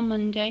ago on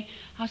Monday,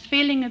 I was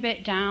feeling a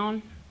bit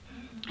down,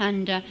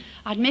 and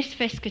I'd missed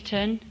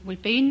Fiskerton.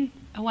 We'd been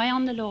away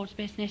on the Lord's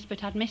business,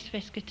 but I'd missed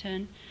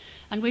Fiskerton.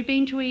 And we'd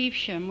been to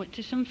Evesham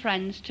to some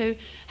friends to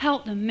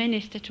help them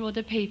minister to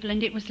other people,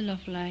 and it was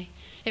lovely.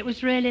 It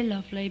was really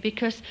lovely,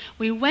 because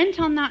we went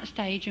on that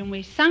stage and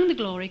we sang the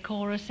glory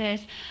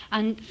choruses,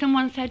 and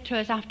someone said to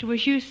us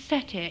afterwards, you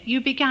set it,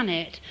 you began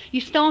it,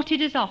 you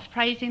started us off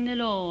praising the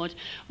Lord.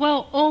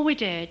 Well, all we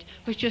did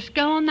was just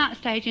go on that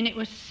stage, and it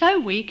was so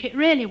weak, it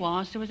really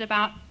was. There was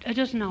about a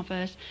dozen of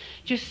us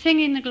just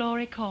singing the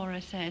glory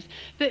choruses.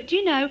 But do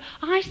you know,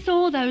 I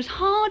saw those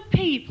hard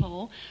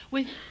people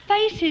with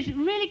faces,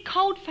 really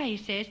cold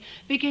faces,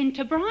 begin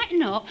to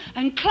brighten up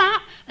and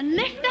clap and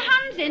lift their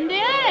hands in the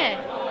air.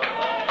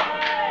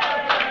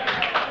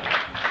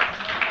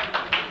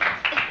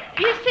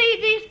 You see,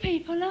 these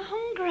people are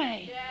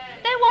hungry.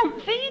 They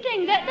want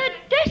feeding. They're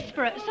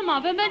desperate. Some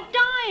of them are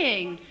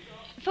dying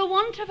for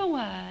want of a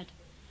word.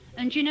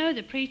 And you know,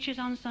 the preachers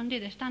on Sunday,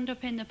 they stand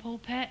up in the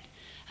pulpit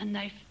and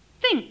they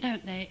think,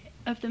 don't they,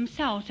 of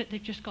themselves that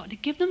they've just got to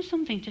give them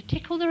something to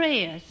tickle their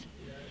ears.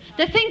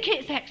 They think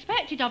it's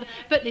expected of them.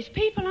 But there's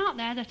people out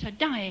there that are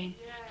dying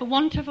for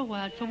want of a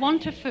word, for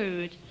want of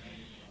food.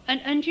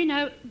 And you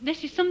know,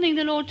 this is something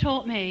the Lord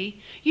taught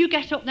me. You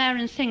get up there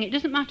and sing. It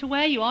doesn't matter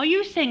where you are.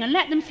 You sing and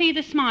let them see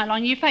the smile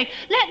on your face.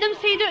 Let them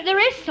see that there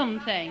is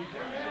something.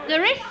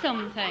 There is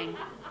something.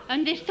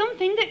 And there's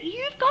something that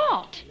you've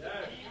got.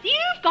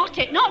 You've got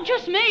it. Not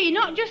just me,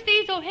 not just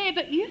these up here,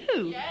 but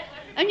you.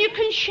 And you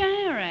can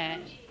share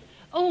it.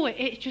 Oh,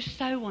 it's just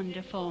so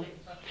wonderful.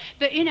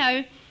 But you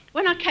know,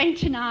 when I came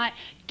tonight,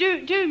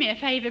 do me a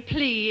favour,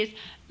 please.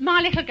 My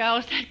little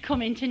girl said,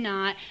 come in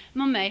tonight.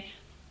 Mummy,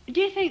 do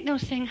you think they'll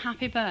sing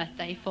happy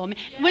birthday for me?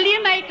 Will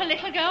you make a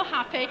little girl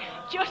happy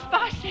just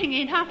by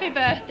singing happy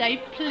birthday,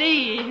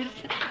 please?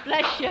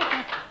 Bless you.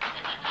 Happy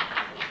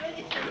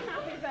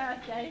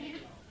birthday.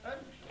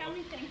 Can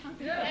we sing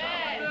happy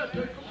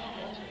birthday?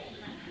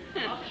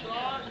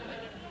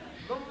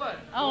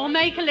 Oh,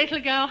 make a little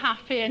girl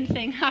happy and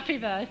sing happy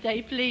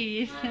birthday,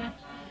 please.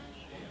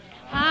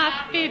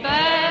 Happy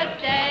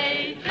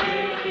birthday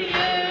to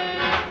you.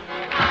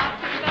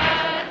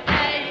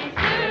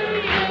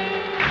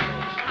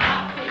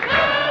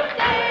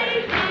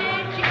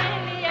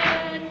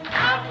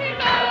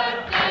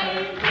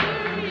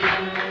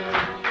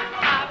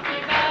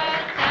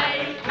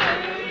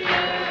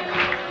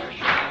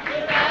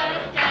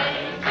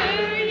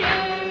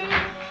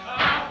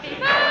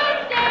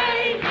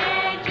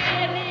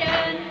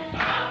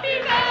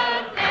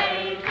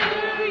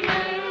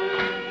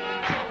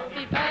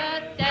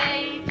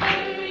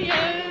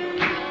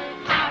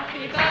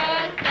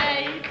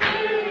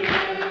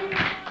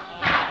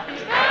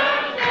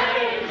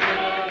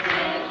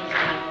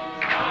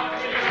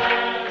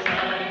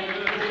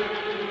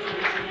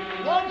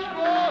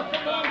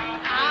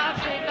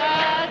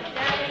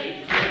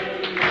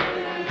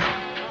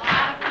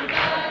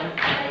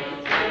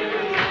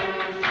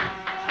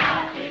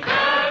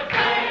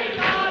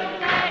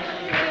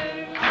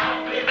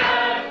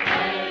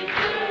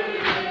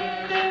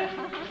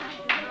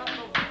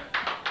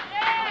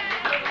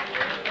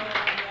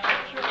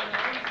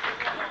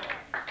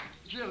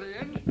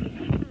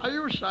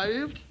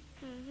 Saved?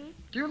 Mm-hmm.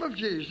 Do you love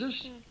Jesus?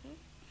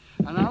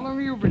 Mm-hmm. And how long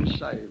have you been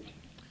saved?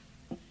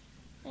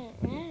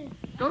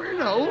 Don't you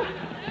know?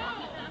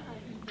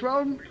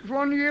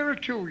 1 year or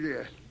 2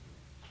 years?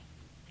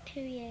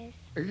 2 years.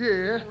 A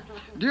year?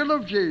 Do you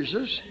love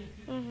Jesus?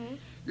 Mm-hmm.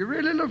 You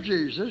really love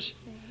Jesus?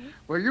 Mm-hmm.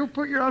 Well, you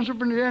put your hands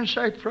up in the air and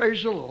say,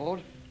 praise the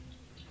Lord.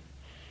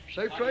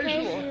 Say, praise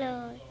the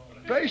Lord.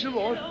 Praise the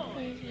Lord.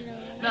 Praise the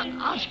Lord.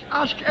 Now,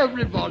 ask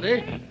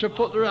everybody to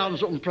put their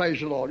hands up and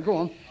praise the Lord. Go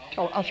on.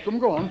 Ask them,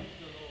 go on.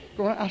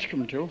 Go on, ask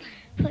them to.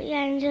 Put your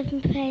hands up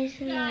and praise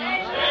the Lord.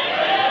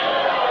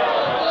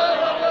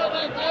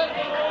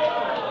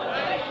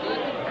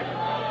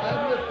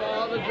 Heavenly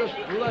Father, just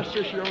bless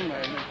this young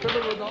man and fill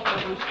him with the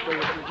Holy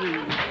Spirit of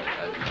Jesus.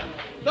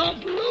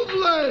 That's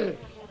lovely.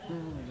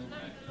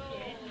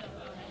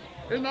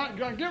 Isn't that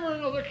good? Give her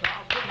another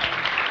clap.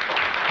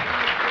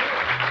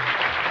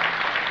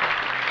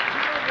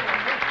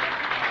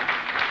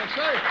 I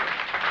say,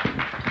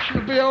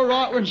 she'll be all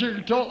right when she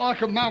can talk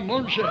like a man,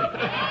 won't she?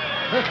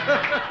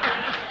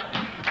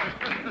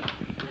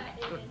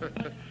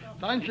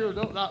 Thank you,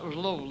 that was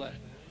lovely.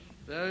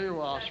 There you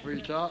are,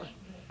 sweetheart.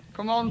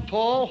 Come on,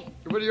 Paul.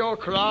 With your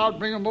crowd,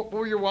 bring them up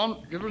who you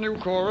want. Give a new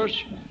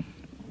chorus.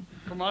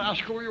 Come on,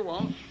 ask who you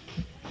want.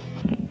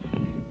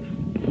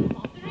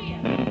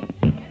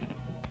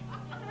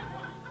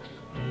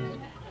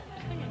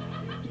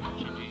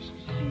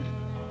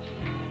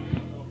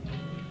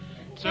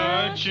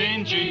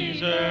 Touching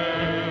Jesus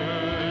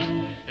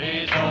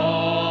is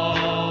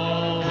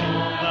all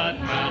that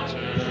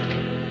matters.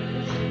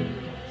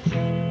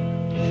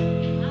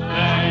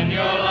 Then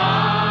your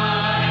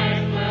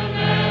life will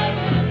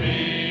never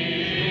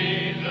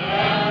be the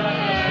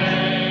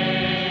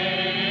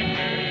same.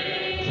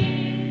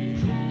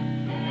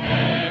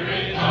 There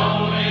is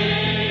only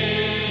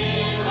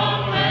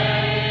one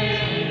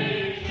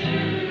way to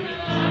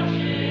touch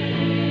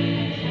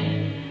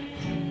Him.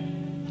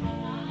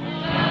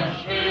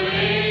 Just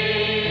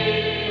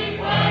believe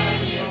when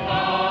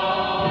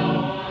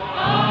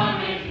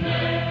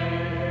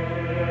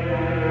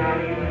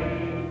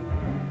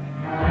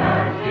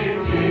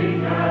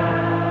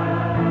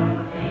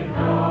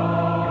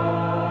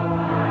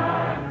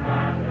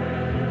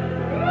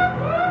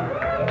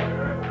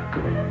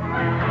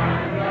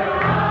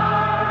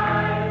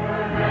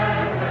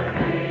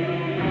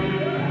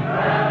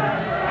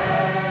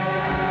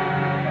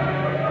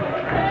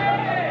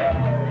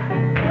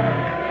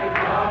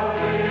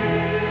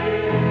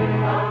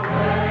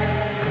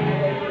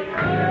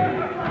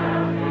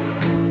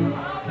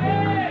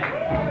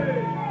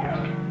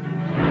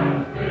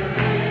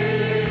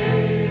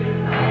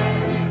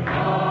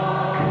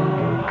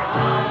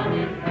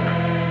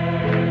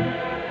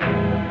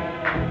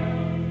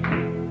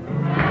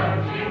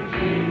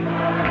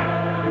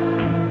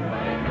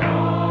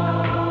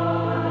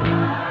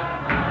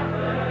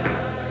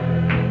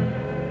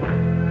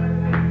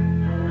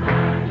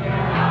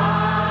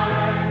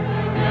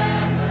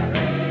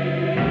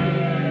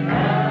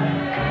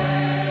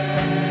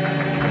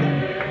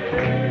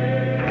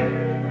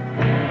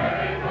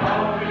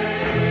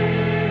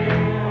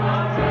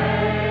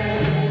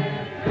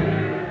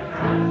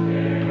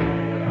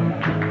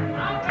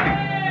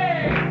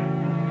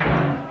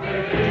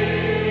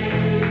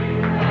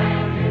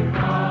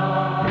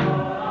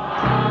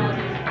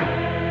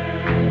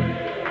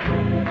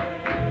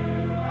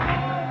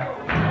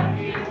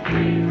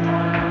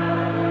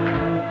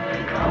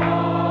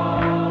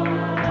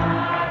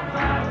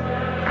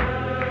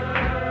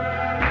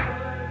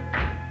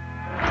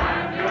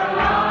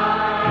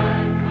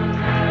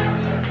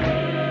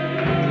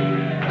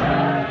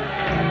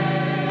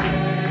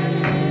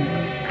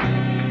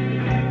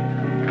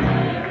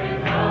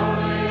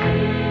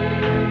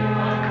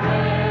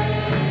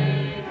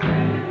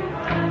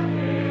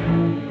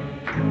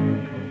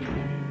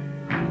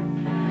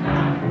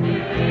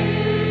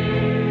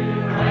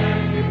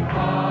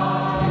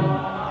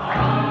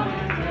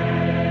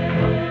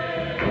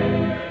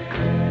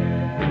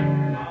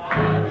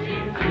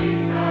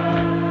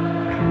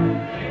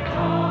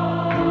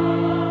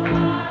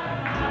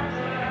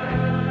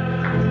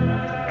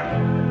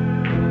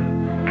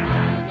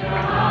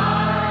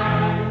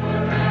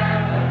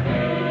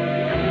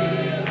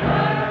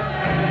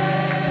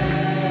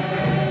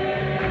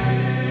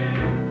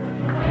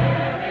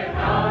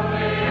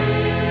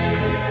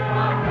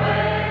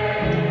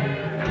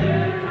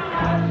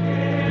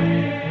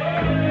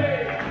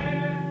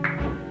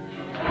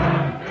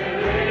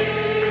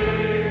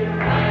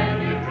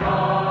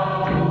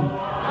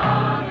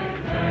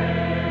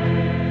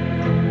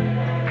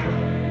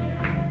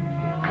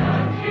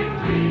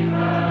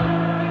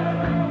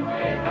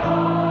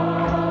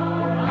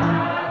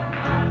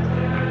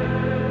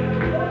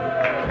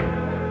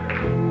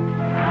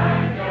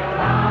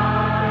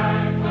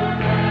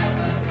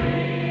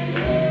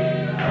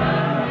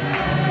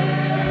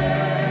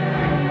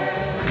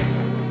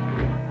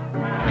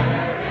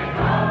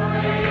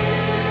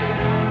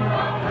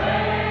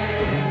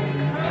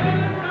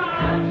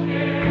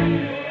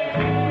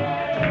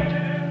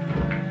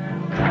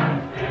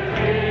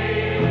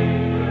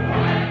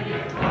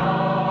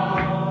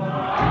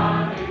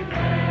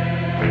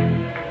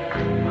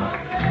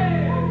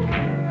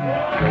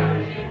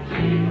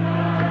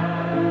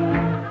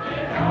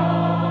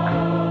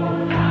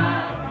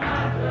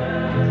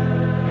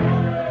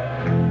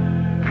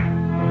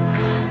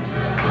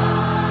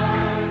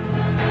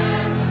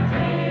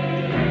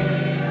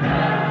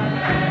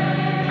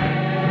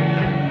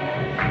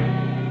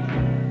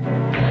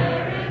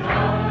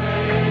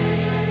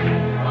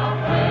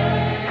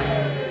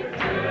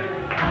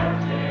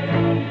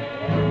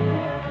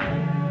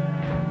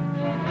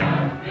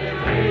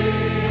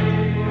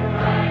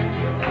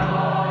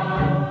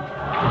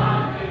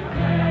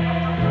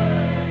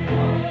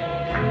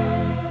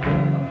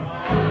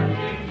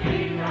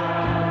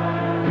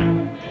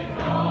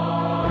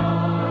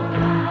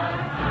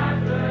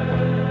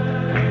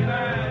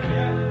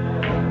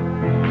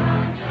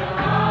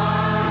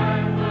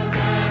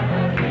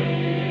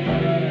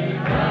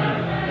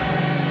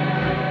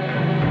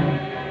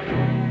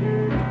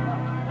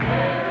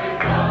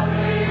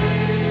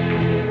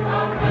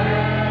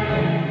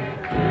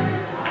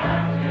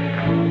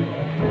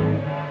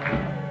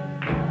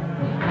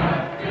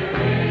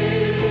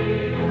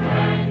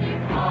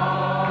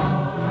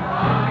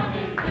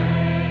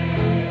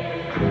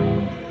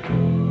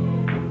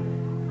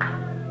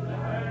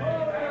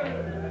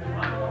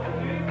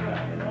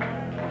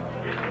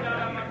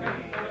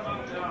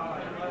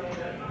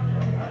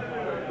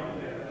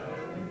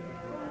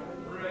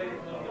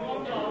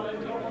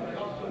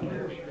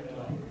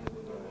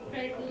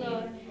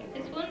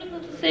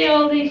see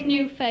all these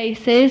new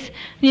faces.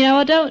 You know,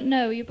 I don't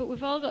know you, but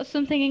we've all got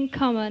something in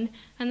common,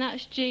 and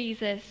that's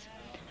Jesus.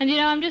 And you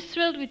know, I'm just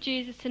thrilled with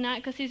Jesus tonight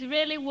because he's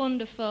really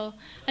wonderful,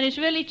 and he's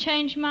really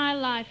changed my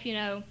life, you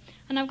know.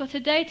 And I've got a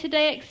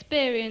day-to-day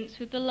experience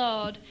with the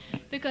Lord,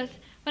 because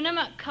when I'm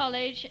at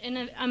college,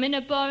 I'm in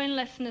a boring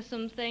lesson or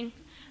something,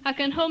 I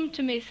can hum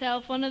to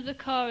myself one of the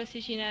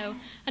choruses, you know,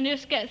 and I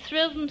just get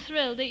thrilled and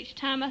thrilled each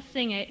time I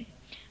sing it.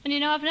 And you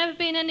know, I've never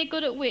been any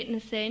good at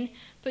witnessing,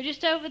 but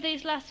just over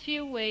these last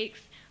few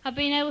weeks, I've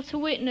been able to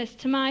witness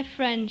to my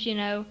friends, you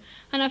know,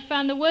 and I've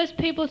found the worst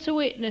people to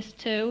witness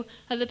to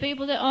are the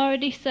people that are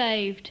already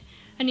saved.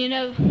 And you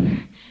know,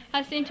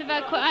 I seem to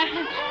have had quite...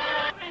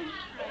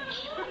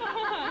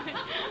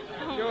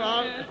 Go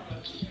on.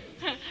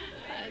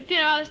 You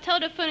know, I was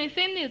told a funny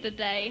thing the other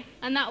day,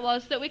 and that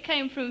was that we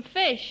came from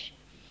fish.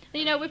 And,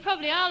 you know, we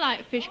probably are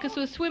like fish because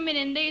we're swimming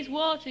in these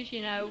waters,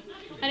 you know.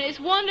 And it's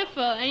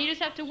wonderful, and you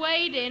just have to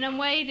wade in,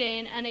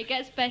 and it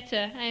gets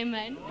better.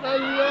 Amen.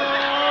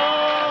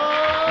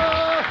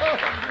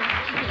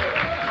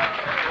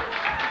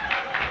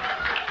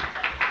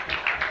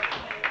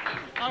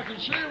 I can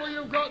see where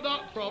you got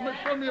that from. It's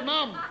from your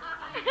mum.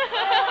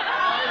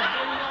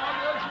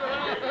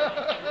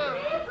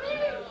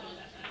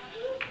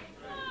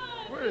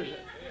 Where is it?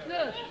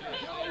 Yes.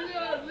 Oh,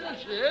 yeah, this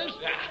is.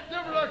 Give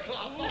her a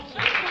clap.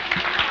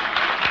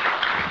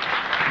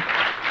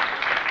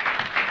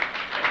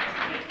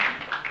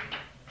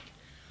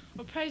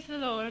 Well, praise the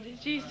Lord.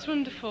 Jesus is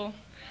wonderful.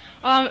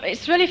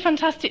 It's really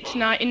fantastic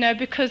tonight, you know,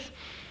 because,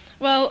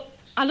 well,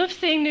 I love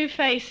seeing new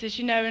faces,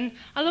 you know, and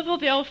I love all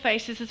the old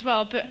faces as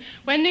well, but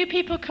when new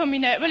people come, you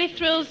know, it really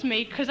thrills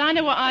me because I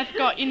know what I've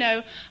got, you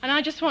know, and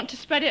I just want to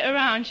spread it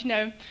around, you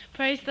know.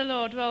 Praise the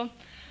Lord. Well,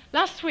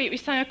 last week we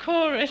sang a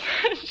chorus.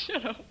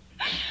 Shut up.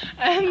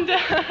 And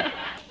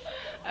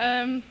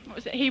what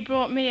was it? He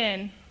brought me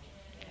in.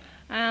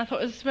 And I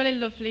thought it was really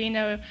lovely, you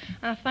know,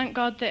 and I thank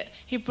God that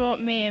he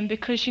brought me in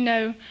because, you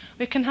know,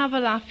 we can have a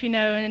laugh, you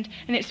know, and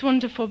it's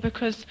wonderful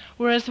because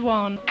we're as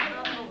one.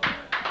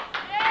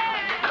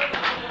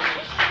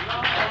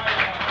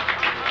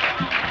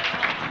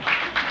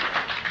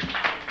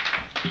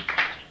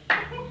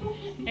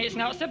 It's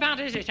not so bad,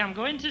 is it? I'm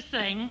going to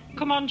sing.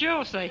 Come on,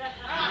 Josie.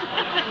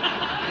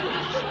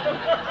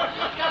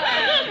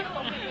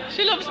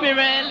 She loves me,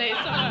 really.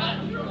 It's all right.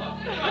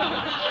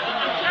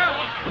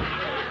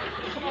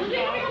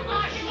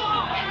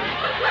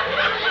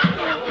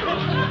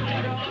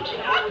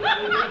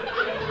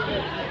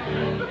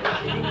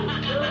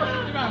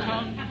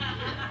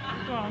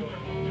 Go on.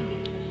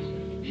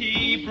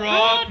 He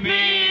brought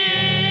me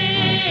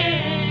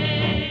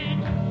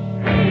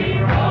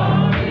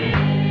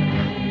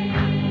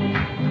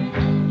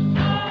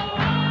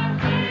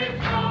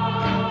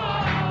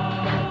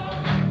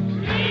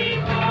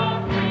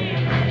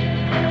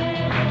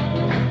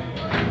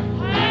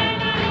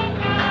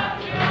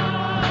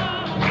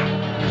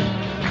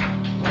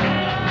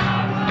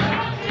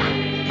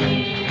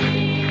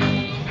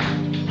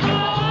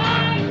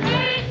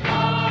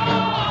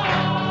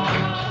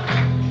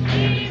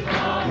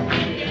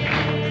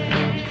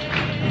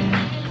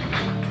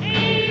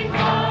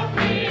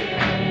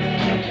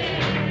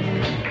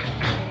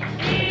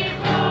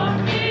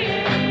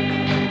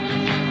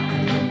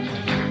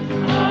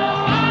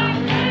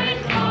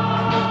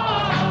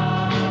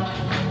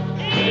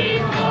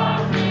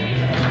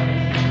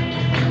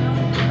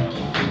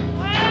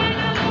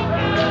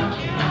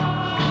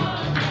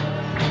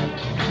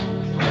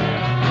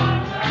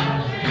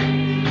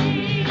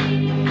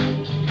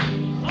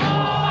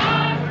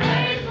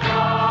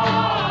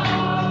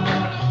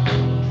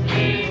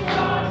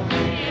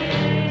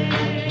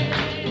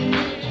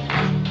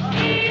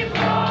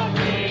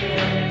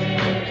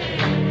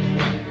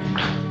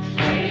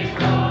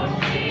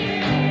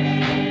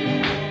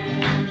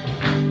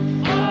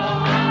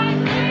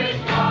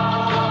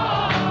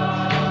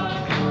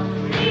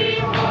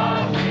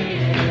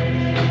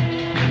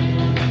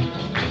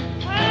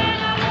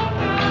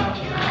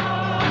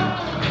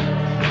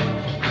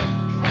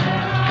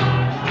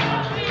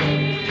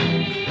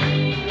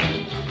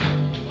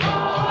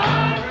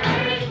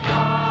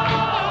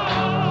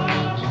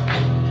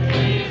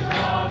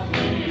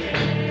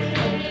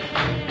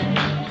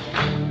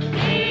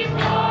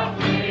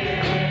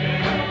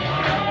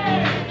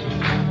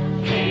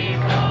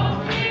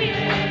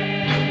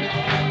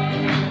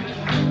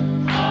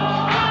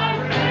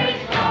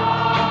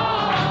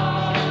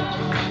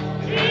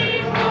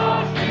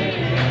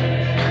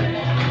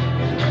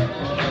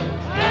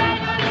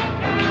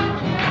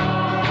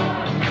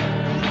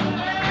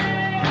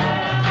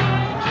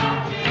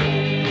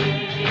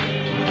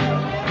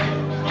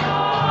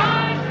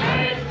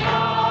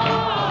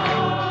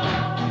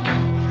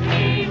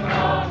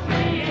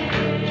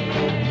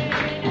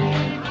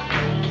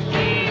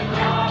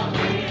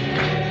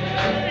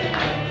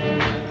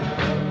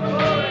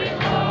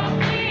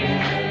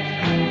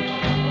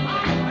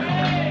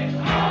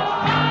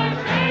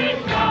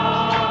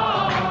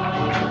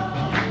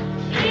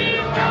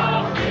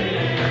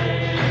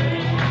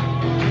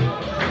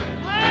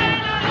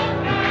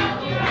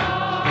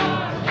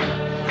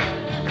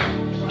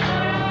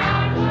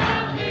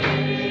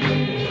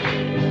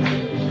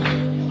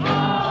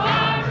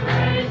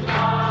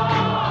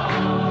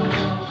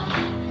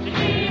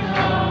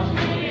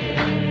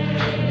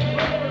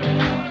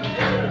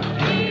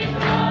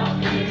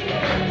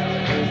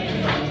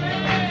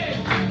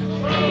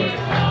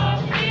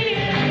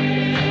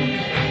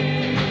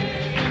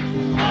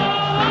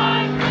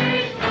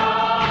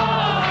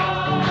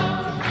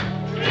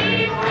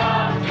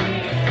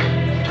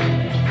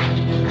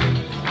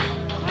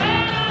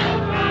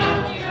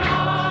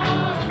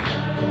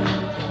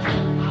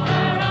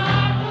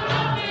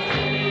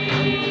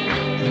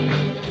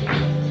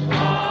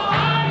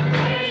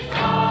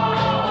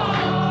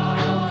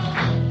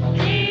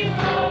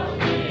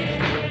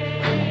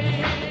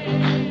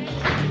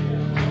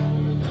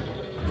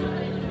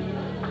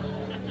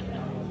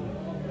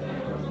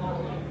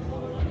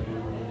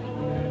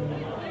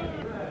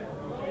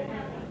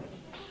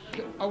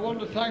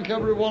thank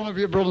every one of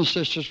you, brothers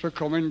and sisters, for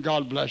coming.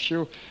 God bless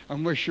you,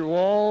 and wish you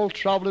all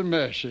travelling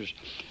mercies.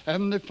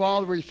 Heavenly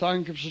Father, we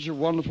thank you for such a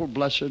wonderful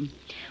blessing.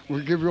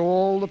 We give you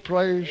all the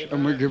praise,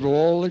 and we give you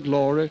all the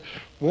glory.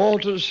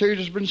 Water the seed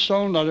has been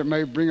sown, that it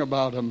may bring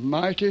about a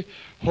mighty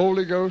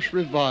Holy Ghost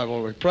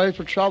revival. We pray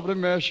for travelling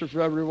mercy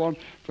for everyone.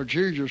 For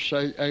Jesus'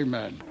 sake,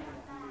 amen.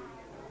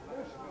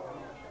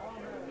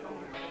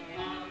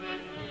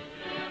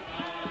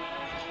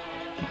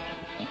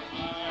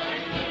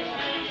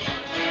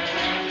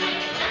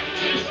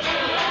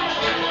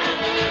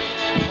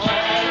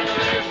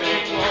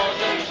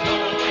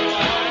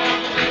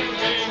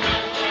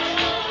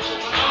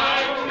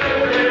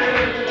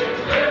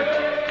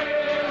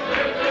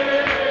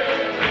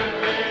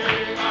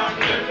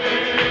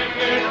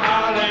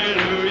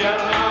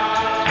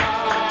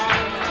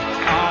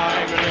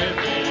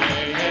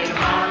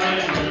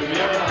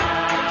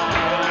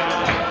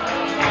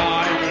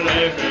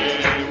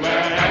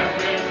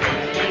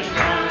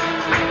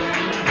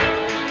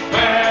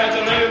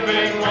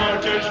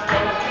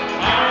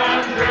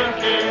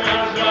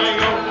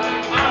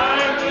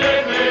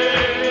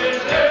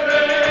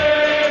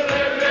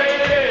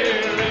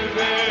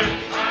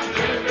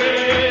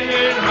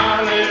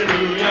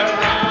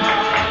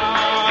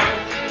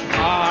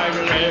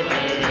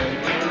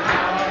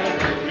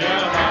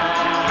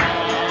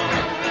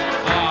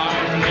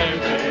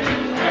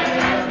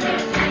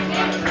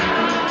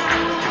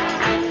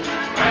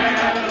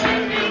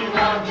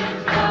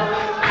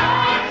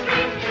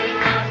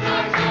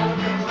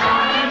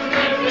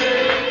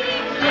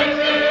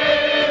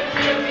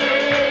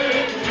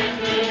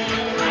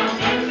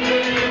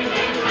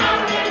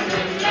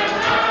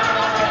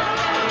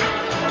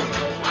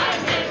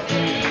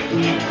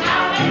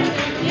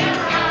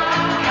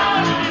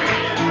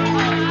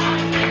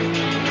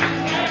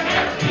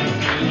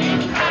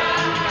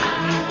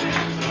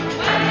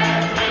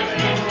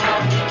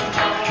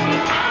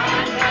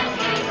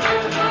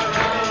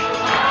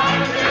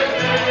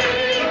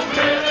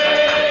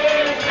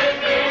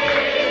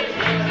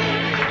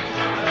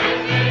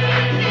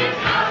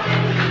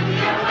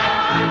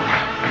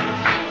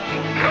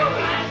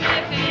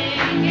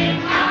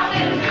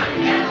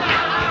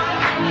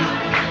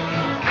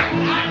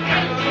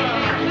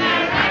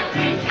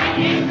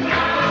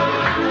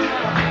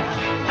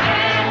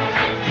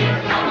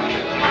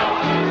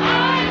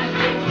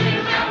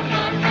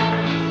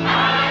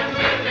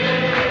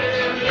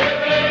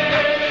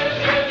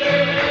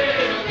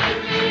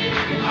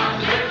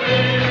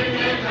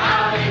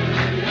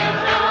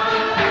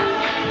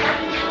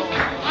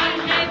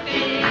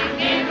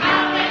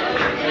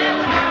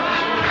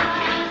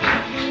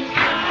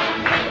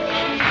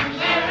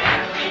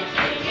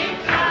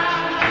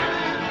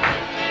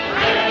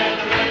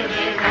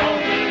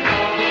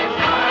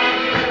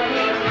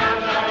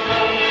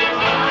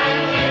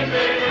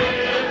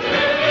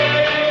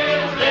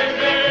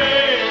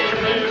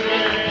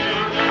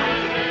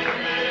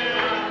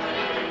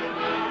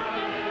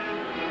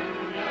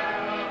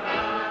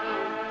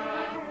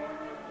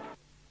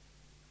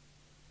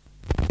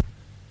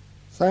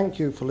 Thank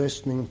you for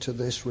listening to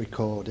this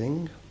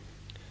recording.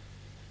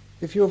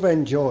 If you've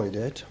enjoyed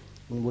it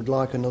and would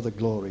like another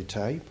glory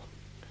tape,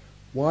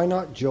 why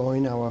not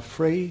join our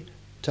free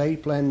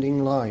tape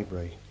lending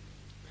library?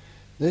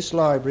 This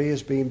library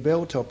has been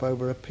built up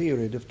over a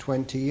period of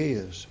 20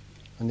 years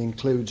and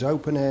includes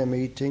open air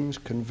meetings,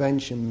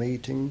 convention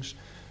meetings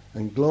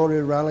and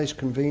glory rallies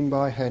convened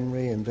by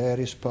Henry in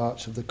various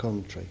parts of the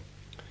country.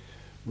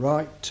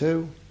 Write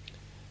to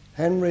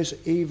Henry's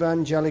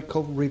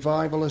Evangelical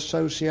Revival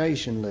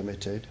Association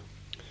Limited,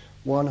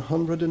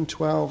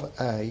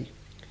 112A,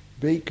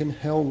 Beacon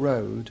Hill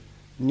Road,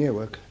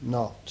 Newark,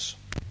 Notts.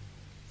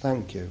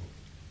 Thank you,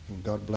 and God bless.